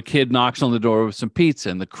 So a kid knocks on the door with some pizza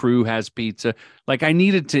and the crew has pizza. Like, I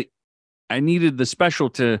needed the special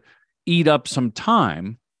to eat up some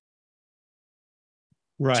time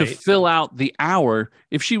to fill out the hour.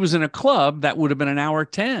 If she was in a club, that would have been an hour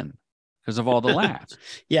 10 because of all the laughs.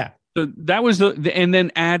 Yeah. So that was and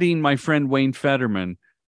then adding my friend Wayne Fetterman,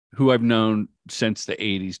 who I've known since the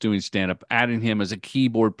 80s doing stand-up, adding him as a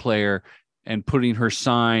keyboard player and putting her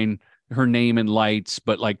name in lights,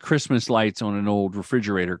 but like Christmas lights on an old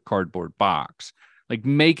refrigerator cardboard box. Like,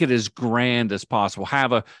 make it as grand as possible.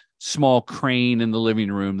 Have a small crane in the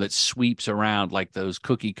living room that sweeps around like those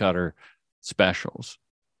cookie cutter specials.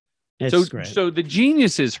 So the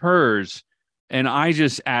genius is hers, and I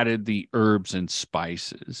just added the herbs and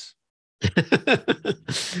spices.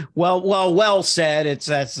 Well said.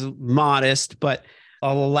 That's modest, but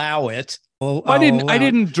I'll allow it. I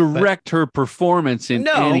didn't direct her performance in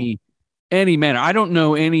any manner. I don't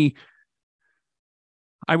know any.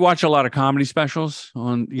 I watch a lot of comedy specials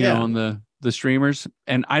on on the streamers,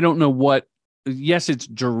 and I don't know what. Yes, it's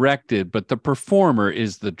directed, but the performer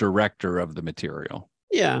is the director of the material.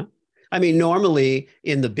 Yeah, I mean, normally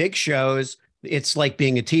in the big shows, it's like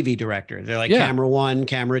being a TV director. They're like camera 1,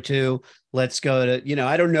 camera 2. Let's go to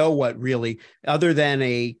I don't know what really, other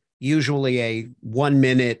than usually a 1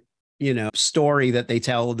 minute story that they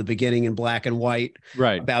tell at the beginning in black and white,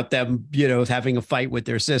 right, about them, having a fight with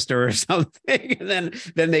their sister or something. And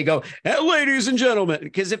then they go, hey, ladies and gentlemen,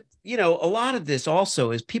 because if, a lot of this also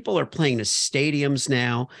is people are playing to stadiums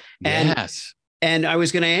now. Yes. And I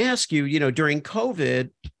was going to ask you, during COVID,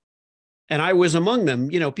 and I was among them,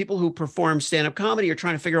 people who perform stand-up comedy are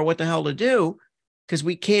trying to figure out what the hell to do, because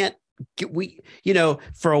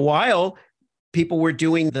for a while, people were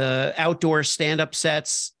doing the outdoor stand-up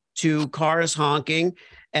sets to cars honking,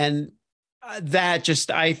 and I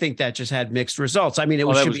think that just had mixed results. I mean,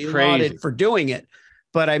 should be lauded for doing it,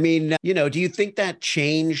 but I mean, do you think that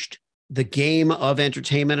changed the game of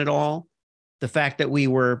entertainment at all? The fact that we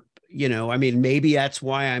were, I mean, maybe that's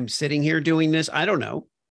why I'm sitting here doing this. I don't know,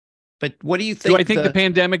 but what do you think? Do I think the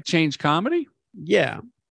pandemic changed comedy? Yeah,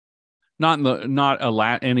 not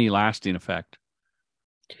any lasting effect.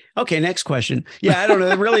 Okay, next question. Yeah, I don't know.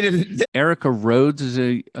 It really didn't. Erica Rhodes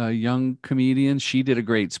is a young comedian. She did a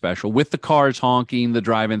great special with the cars honking, the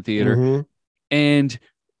drive-in theater. Mm-hmm. And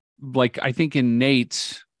like, I think in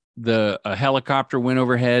Nate's, a helicopter went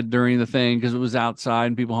overhead during the thing because it was outside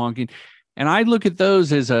and people honking. And I look at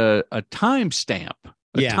those as a time stamp,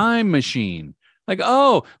 a time machine. Like,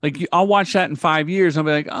 I'll watch that in 5 years. I'll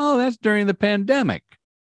be like, oh, that's during the pandemic.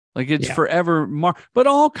 Like, it's forever. But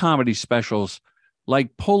all comedy specials,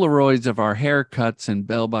 like Polaroids of our haircuts and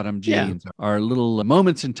bell-bottom jeans, are little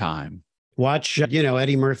moments in time. Watch,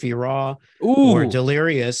 Eddie Murphy Raw or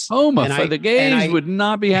Delirious. The gays would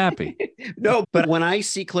not be happy. No, but when I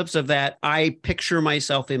see clips of that, I picture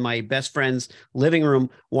myself in my best friend's living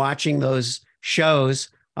room watching those shows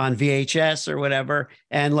on VHS or whatever.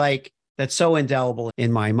 And like, that's so indelible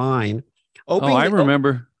in my mind. I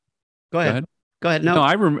remember. Go ahead. No,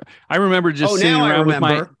 I remember just sitting around with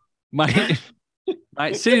my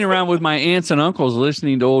sitting around with my aunts and uncles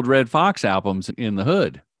listening to old Red Fox albums in the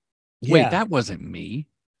hood. Yeah. Wait, that wasn't me.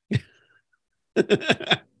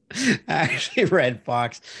 Actually, Red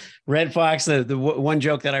Fox, the one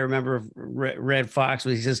joke that I remember of Red Fox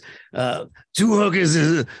was he says, two hookers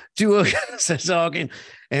are talking,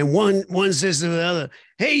 and one says to the other,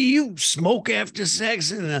 hey, you smoke after sex?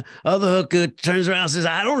 And the other hooker turns around and says,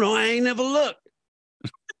 I don't know, I ain't never looked.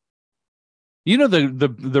 You know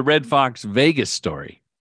the Red Fox Vegas story?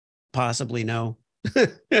 Possibly no.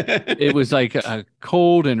 It was like a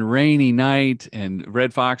cold and rainy night, and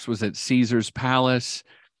Red Fox was at Caesar's Palace,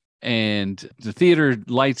 and the theater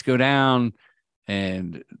lights go down,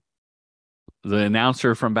 and the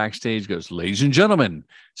announcer from backstage goes, ladies and gentlemen,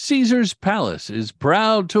 Caesar's Palace is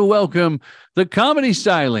proud to welcome the comedy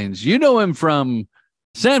stylings. You know him from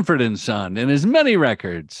Sanford and Son and his many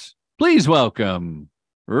records. Please welcome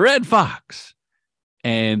Red Fox.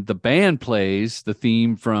 And the band plays the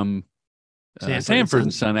theme from Sanford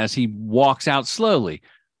and Son as he walks out slowly.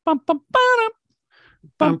 Yep.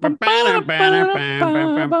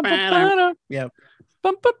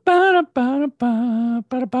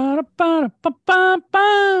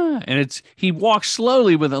 And he walks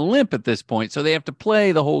slowly with a limp at this point, so they have to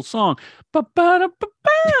play the whole song.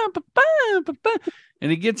 And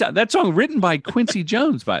he gets out. That song written by Quincy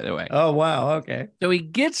Jones, by the way. Oh, wow. Okay. So he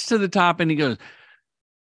gets to the top and he goes,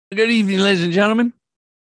 good evening, ladies and gentlemen.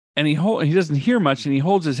 And he doesn't hear much, and he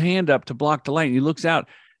holds his hand up to block the light, and he looks out,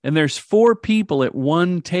 and there's 4 people at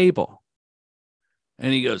one table.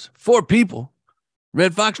 And he goes, 4 people?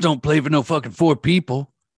 Red Fox don't play for no fucking 4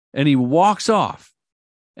 people. And he walks off,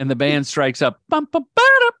 and the band strikes up.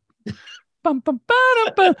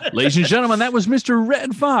 Ladies and gentlemen, that was Mr.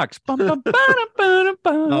 Red Fox.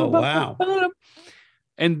 Oh, wow.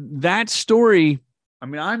 And that story, I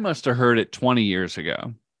mean, I must have heard it 20 years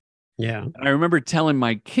ago. Yeah. And I remember telling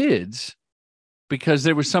my kids, because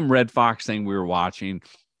there was some Red Fox thing we were watching.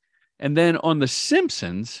 And then on The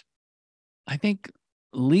Simpsons, I think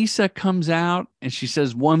Lisa comes out and she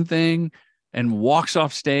says one thing and walks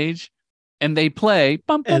off stage, and they play.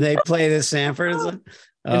 And they play the Sanford.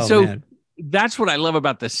 And so man, that's what I love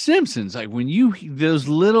about The Simpsons. Like when those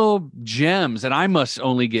little gems, and I must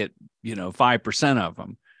only get, 5% of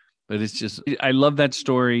them, but it's just, I love that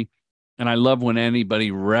story. And I love when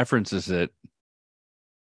anybody references it,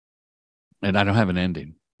 and I don't have an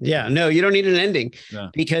ending. Yeah, no, you don't need an ending. Yeah.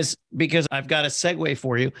 because I've got a segue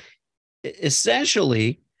for you.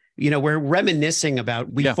 Essentially, we're reminiscing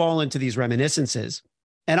about, we fall into these reminiscences,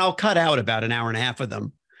 and I'll cut out about an hour and a half of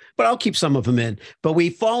them, but I'll keep some of them in. But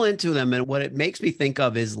we fall into them, and what it makes me think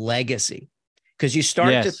of is legacy, because you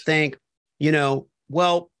start to think,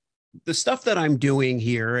 well, the stuff that I'm doing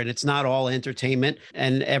here, and it's not all entertainment,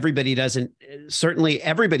 and certainly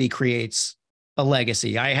everybody creates a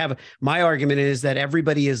legacy. My argument is that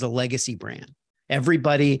everybody is a legacy brand.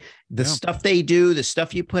 Everybody, the stuff they do, the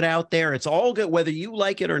stuff you put out there, it's all good, whether you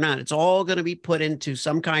like it or not. It's all going to be put into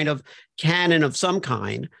some kind of canon of some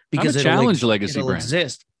kind, because it'll brand.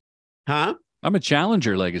 Exist. Huh? I'm a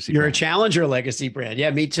challenger legacy You're brand. a challenger legacy brand.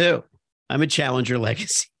 Yeah, me too. I'm a challenger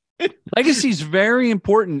legacy. Legacy is very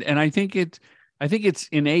important, and I think it's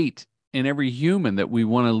innate in every human that we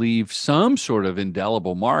want to leave some sort of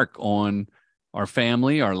indelible mark on our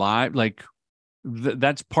family, our life. Like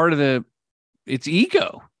that's part of it's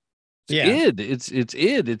ego.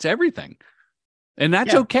 It's everything, and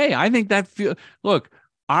that's okay. I think look,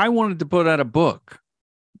 I wanted to put out a book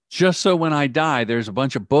just so when I die, there's a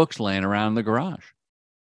bunch of books laying around in the garage.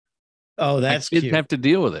 Oh, that's cute. Didn't have to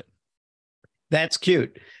deal with it. That's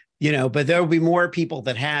cute. But there'll be more people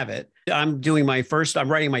that have it. I'm writing my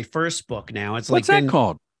first book now. What's that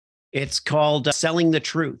called? It's called Selling the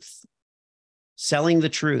Truth. Selling the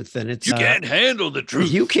Truth. And it's, you can't handle the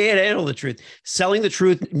truth. You can't handle the truth. Selling the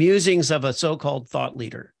Truth, musings of a so-called thought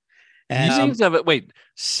leader. And,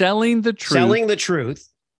 Selling the Truth. Selling the Truth.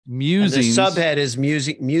 Musings. And the subhead is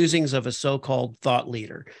musings of a so-called thought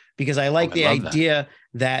leader, because I like the idea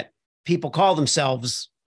that people call themselves,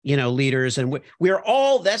 leaders, and we're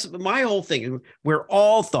all, that's my whole thing. We're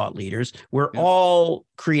all thought leaders. We're all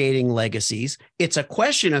creating legacies. It's a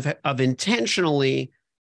question of intentionally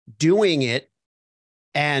doing it,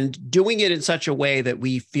 and doing it in such a way that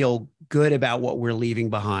we feel good about what we're leaving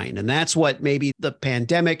behind. And that's what maybe the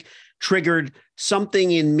pandemic triggered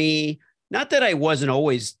something in me. Not that I wasn't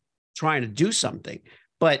always trying to do something,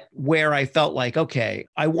 but where I felt like, okay,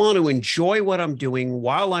 I want to enjoy what I'm doing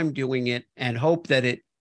while I'm doing it, and hope that it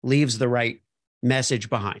leaves the right message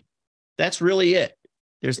behind. That's really it.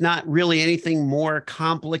 There's not really anything more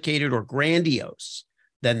complicated or grandiose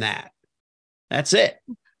than that. That's it.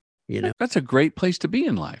 That's a great place to be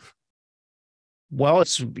in life. Well,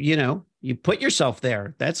 it's, you put yourself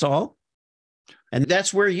there. That's all. And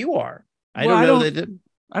that's where you are. I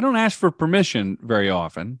don't ask for permission very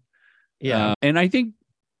often. Yeah. And I think,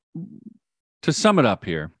 to sum it up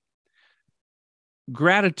here,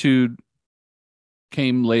 gratitude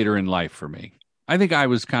came later in life for me. I think I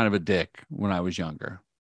was kind of a dick when I was younger,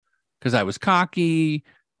 because I was cocky.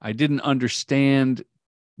 I didn't understand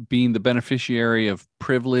being the beneficiary of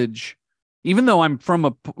privilege, even though I'm from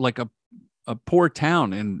a poor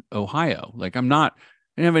town in Ohio. Like I didn't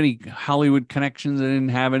have any Hollywood connections. I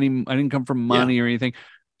didn't come from money or anything.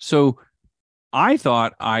 So I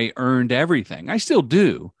thought I earned everything. I still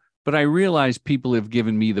do, but I realized people have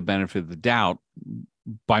given me the benefit of the doubt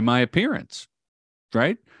by my appearance,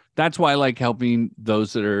 right? That's why I like helping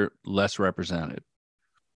those that are less represented.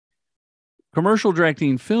 Commercial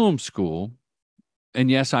Directing Film School, and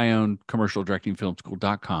yes, I own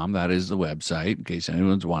commercialdirectingfilmschool.com. That is the website, in case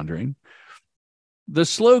anyone's wondering. The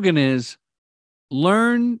slogan is,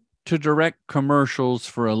 learn to direct commercials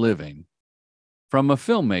for a living from a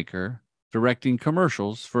filmmaker directing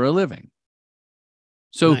commercials for a living.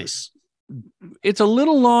 So nice. It's a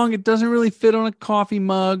little long. It doesn't really fit on a coffee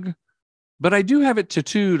mug, but I do have it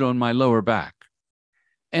tattooed on my lower back.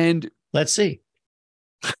 And let's see.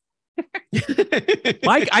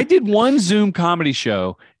 Mike, I did one Zoom comedy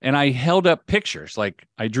show and I held up pictures. Like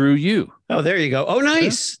I drew you. Oh, there you go. Oh,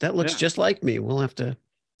 nice. That looks just like me. We'll have to.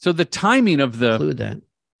 So the timing of include that.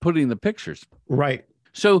 Putting the pictures. Right.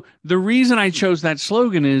 So the reason I chose that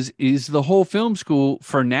slogan is the whole film school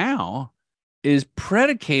for now is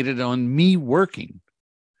predicated on me working.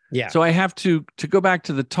 Yeah. So I have to go back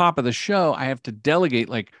to the top of the show. I have to delegate.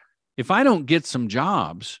 Like if I don't get some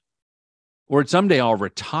jobs, or someday I'll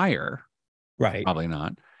retire. Right. Probably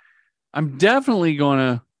not. I'm definitely going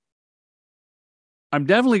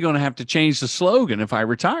to have to change the slogan if I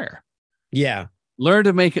retire. Yeah. Learn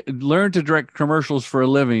to direct commercials for a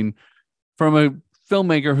living from a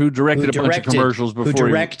filmmaker who directed a bunch of commercials before. Who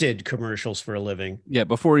directed commercials for a living. Yeah,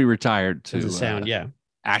 before he retired to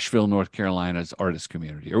Asheville, North Carolina's artist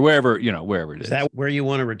community, or wherever it is. Is that where you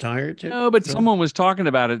want to retire to? No, but someone was talking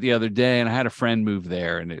about it the other day, and I had a friend move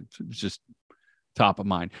there, and it was just top of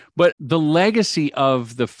mind. But the legacy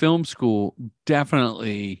of the film school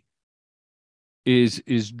definitely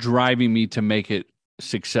is driving me to make it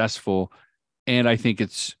successful. And I think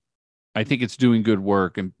it's doing good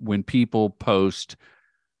work. And when people post,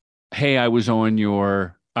 hey, I was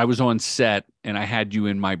on set and I had you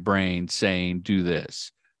in my brain saying, do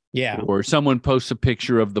this. Yeah. Or someone posts a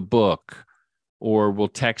picture of the book, or will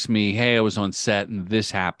text me, hey, I was on set and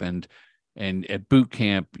this happened. And at boot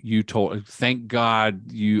camp, thank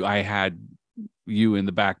God I had you in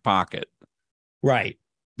the back pocket. Right.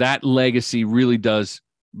 That legacy really does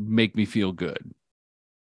make me feel good.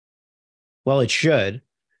 Well, it should.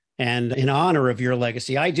 And in honor of your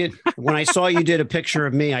legacy, when I saw you did a picture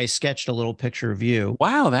of me, I sketched a little picture of you.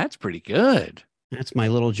 Wow, that's pretty good. That's my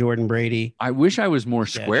little Jordan Brady. I wish I was more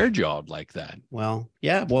square-jawed like that. Well,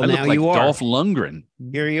 yeah. Well, I now look like you are. Dolph Lundgren.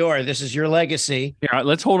 Here you are. This is your legacy. Here,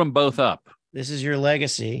 let's hold them both up. This is your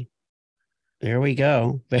legacy. There we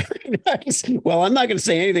go. Very nice. Well, I'm not going to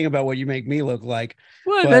say anything about what you make me look like.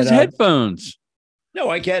 What? That's headphones. No,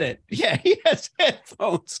 I get it. Yeah, he has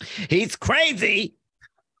headphones. He's crazy.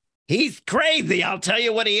 He's crazy. I'll tell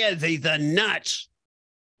you what he is. He's a nut.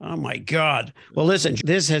 Oh, my God. Well, listen,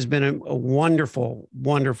 this has been a wonderful,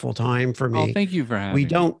 wonderful time for me. Oh, thank you for having me. We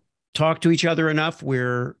don't talk to each other enough.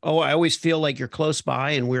 I always feel like you're close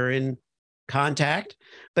by and we're in contact,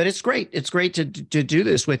 but it's great. It's great to do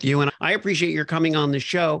this with you. And I appreciate your coming on the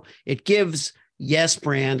show. It gives Yes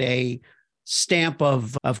Brand a stamp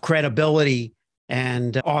of credibility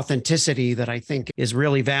and authenticity that I think is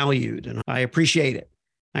really valued. And I appreciate it.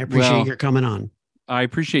 I appreciate your coming on. I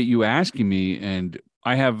appreciate you asking me. And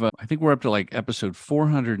I have, I think we're up to like episode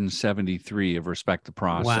 473 of Respect the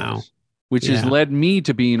Process. Wow. Which has led me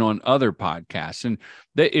to being on other podcasts. And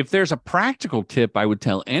if there's a practical tip I would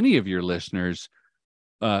tell any of your listeners,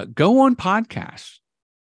 go on podcasts.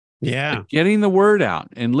 Yeah. Like getting the word out.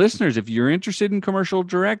 And listeners, if you're interested in commercial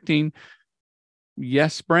directing,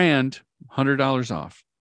 Yes Brand, $100 off.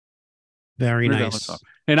 Very nice. Off.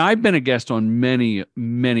 And I've been a guest on many,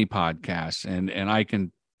 many podcasts. And I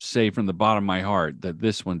can say from the bottom of my heart that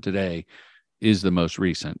this one today is the most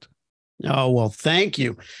recent. Oh, well, thank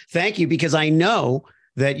you. Thank you, because I know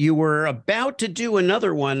that you were about to do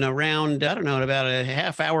another one around, I don't know, about a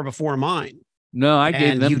half hour before mine. No, I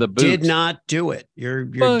gave them the boot. You did not do it. You're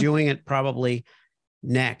doing it probably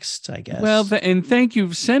next, I guess. Well, and thank you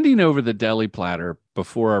for sending over the deli platter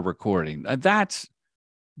before our recording. That's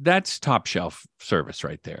top shelf service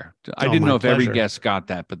right there. I didn't know if every guest got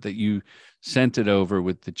that, but that you sent it over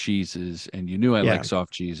with the cheeses, and you knew I like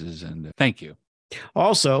soft cheeses, and thank you.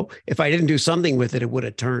 Also, if I didn't do something with it, it would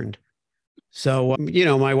have turned. So,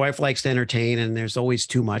 my wife likes to entertain, and there's always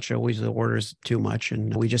too much, always the orders too much.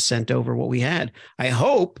 And we just sent over what we had. I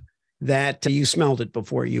hope that you smelled it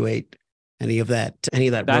before you ate any of that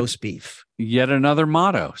roast beef. Yet another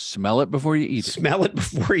motto: smell it before you eat it. Smell it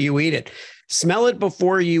before you eat it. Smell it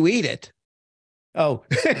before you eat it. Oh,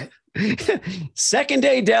 second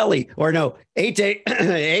day deli, or no, eighth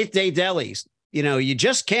day delis. You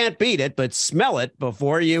just can't beat it, but smell it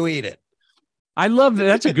before you eat it. I love that.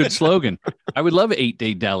 That's a good slogan. I would love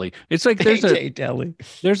 8-day deli. It's like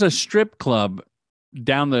there's a strip club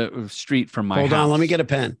down the street from my house. Hold on, let me get a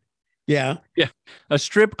pen. Yeah. Yeah. A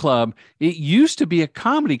strip club. It used to be a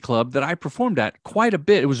comedy club that I performed at quite a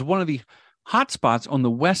bit. It was one of the hot spots on the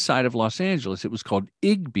west side of Los Angeles. It was called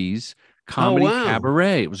Igby's Comedy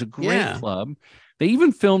Cabaret. It was a great club. They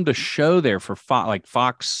even filmed a show there for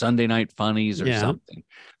Fox Sunday Night Funnies or something.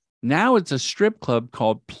 Now it's a strip club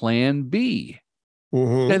called Plan B.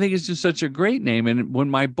 Mm-hmm. I think it's just such a great name. And when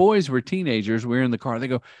my boys were teenagers, we were in the car, they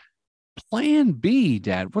go, Plan B,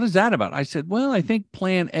 Dad, what is that about? I said, well, I think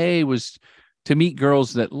Plan A was to meet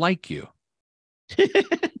girls that like you.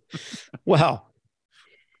 Well,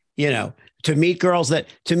 to meet girls the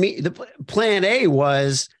Plan A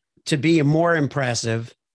was to be more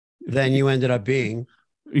impressive than you ended up being.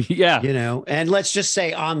 Yeah. And let's just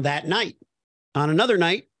say on that night, on another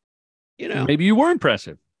night, maybe you were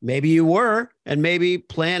impressive. Maybe you were, and maybe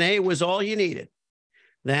Plan A was all you needed.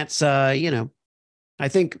 That's, I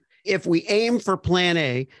think if we aim for Plan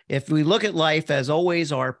A, if we look at life as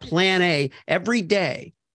always our Plan A, every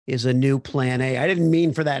day is a new Plan A. I didn't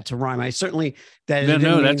mean for that to rhyme. I certainly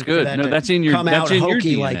no, that's good. That's in your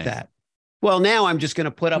hokey like that. Well, now I'm just going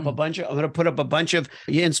to put up a bunch of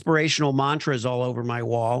inspirational mantras all over my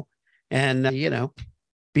wall, and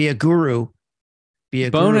be a guru. Be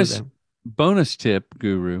a bonus tip,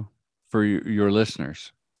 guru, for your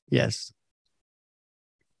listeners. Yes.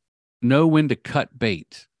 Know when to cut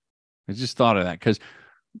bait. I just thought of that because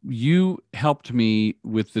you helped me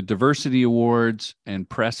with the diversity awards and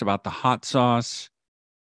press about the hot sauce.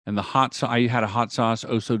 And the hot sauce, I had a hot sauce,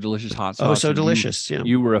 Oh So Delicious hot sauce. Oh So Delicious, yeah.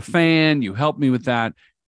 You were a fan. You helped me with that.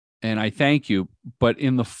 And I thank you. But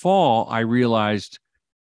in the fall, I realized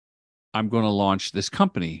I'm going to launch this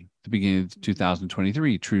company at the beginning of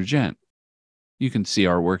 2023, TrueGent. You can see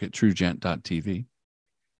our work at truegent.tv.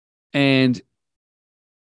 And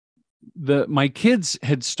my kids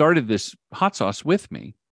had started this hot sauce with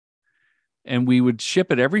me. And we would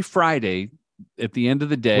ship it every Friday at the end of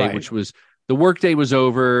the day, which was the workday was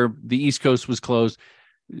over. The East Coast was closed.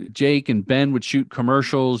 Jake and Ben would shoot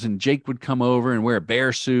commercials, and Jake would come over and wear a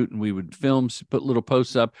bear suit, and we would film, put little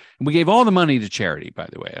posts up. And we gave all the money to charity, by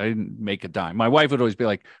the way. I didn't make a dime. My wife would always be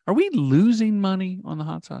like, are we losing money on the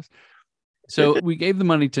hot sauce? So we gave the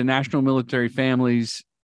money to National Military Families,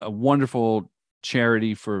 a wonderful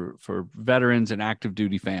charity for veterans and active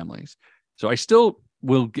duty families. So I still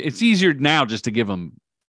will. It's easier now just to give them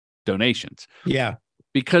donations. Yeah.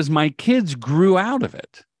 Because my kids grew out of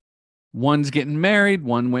it. One's getting married,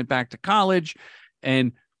 one went back to college.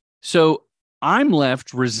 And so I'm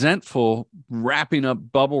left resentful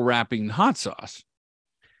bubble wrapping hot sauce.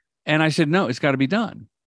 And I said, no, it's got to be done.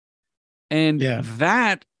 And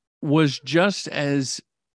that was just as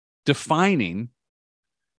defining.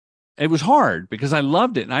 It was hard because I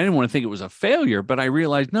loved it and I didn't want to think it was a failure, but I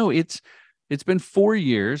realized, no, it's been 4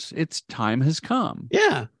 years. Its time has come.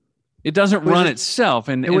 Yeah. It doesn't run itself.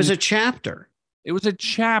 And it was a chapter. It was a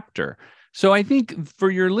chapter. So I think for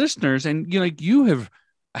your listeners, and you have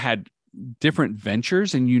had different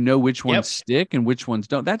ventures and you know which ones stick and which ones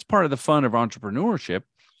don't. That's part of the fun of entrepreneurship.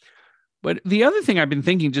 But the other thing I've been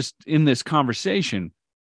thinking just in this conversation,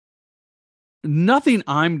 nothing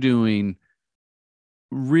I'm doing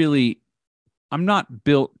really, I'm not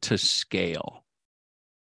built to scale.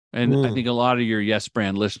 And I think a lot of your Yes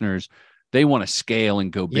Brand listeners, they want to scale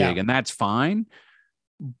and go big, and that's fine.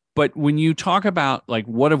 But when you talk about like,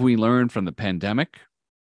 what have we learned from the pandemic?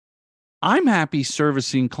 I'm happy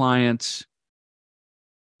servicing clients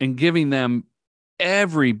and giving them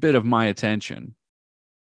every bit of my attention.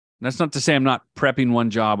 That's not to say I'm not prepping one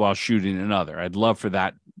job while shooting another. I'd love for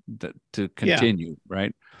that to continue,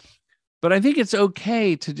 right? But I think it's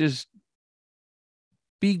okay to just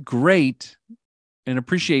be great and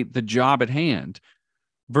appreciate the job at hand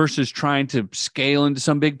versus trying to scale into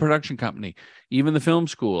some big production company. Even the film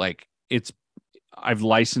school, like I've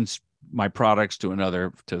licensed my products to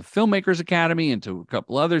Filmmakers Academy and to a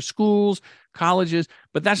couple other schools, colleges,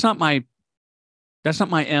 but that's not my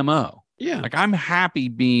MO. Yeah. Like I'm happy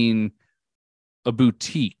being a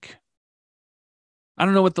boutique. I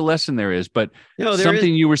don't know what the lesson there is, but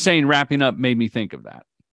something you were saying wrapping up made me think of that.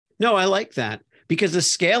 No, I like that because the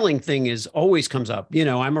scaling thing always comes up.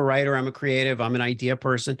 I'm a writer, I'm a creative, I'm an idea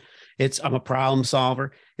person. I'm a problem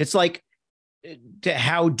solver. It's like,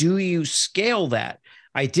 how do you scale that?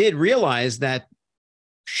 I did realize that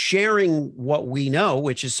sharing what we know,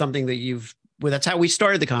 which is something that that's how we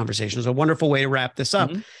started the conversation. It's a wonderful way to wrap this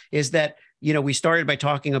up, is that, we started by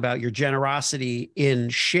talking about your generosity in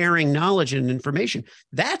sharing knowledge and information.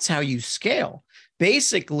 That's how you scale.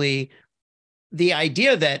 Basically, the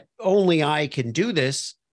idea that only I can do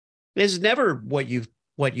this is never what you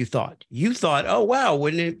thought. You thought, oh, wow,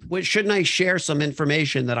 shouldn't I share some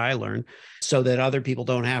information that I learned so that other people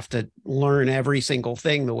don't have to learn every single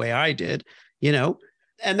thing the way I did, and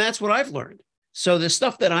that's what I've learned. So the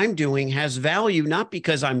stuff that I'm doing has value, not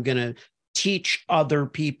because I'm going to teach other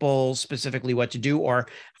people specifically what to do or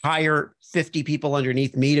hire 50 people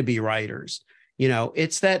underneath me to be writers.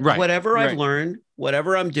 It's that whatever I've learned,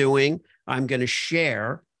 whatever I'm doing, I'm going to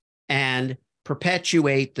share and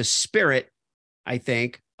perpetuate the spirit, I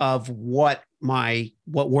think, of what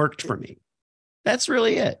worked for me. That's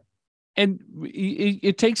really it. And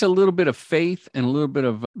it takes a little bit of faith and a little bit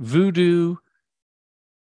of voodoo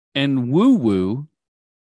and woo-woo.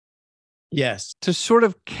 Yes. To sort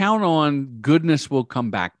of count on goodness will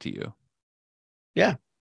come back to you. Yeah.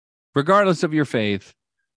 Regardless of your faith,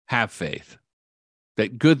 have faith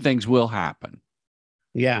that good things will happen.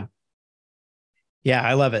 Yeah. Yeah,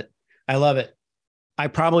 I love it. I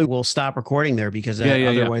probably will stop recording there because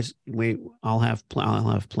otherwise I'll have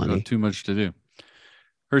plenty. Not too much to do.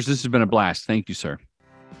 Hers, this has been a blast. Thank you, sir.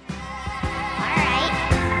 All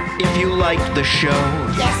right. If you liked the show,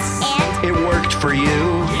 Yes, and it worked for you,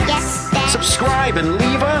 yes, then subscribe and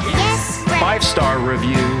leave a yes, friend. 5-star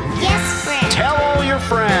review. Yes, friend. Tell all your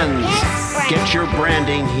friends. Yes, friend. Get your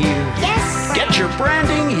branding here. Yes, friend. Get your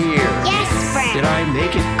branding here. Yes, friend. Did I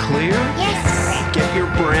make it clear? Yes, friend. Get your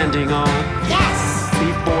branding on Yes.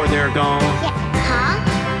 before they're gone. Yeah.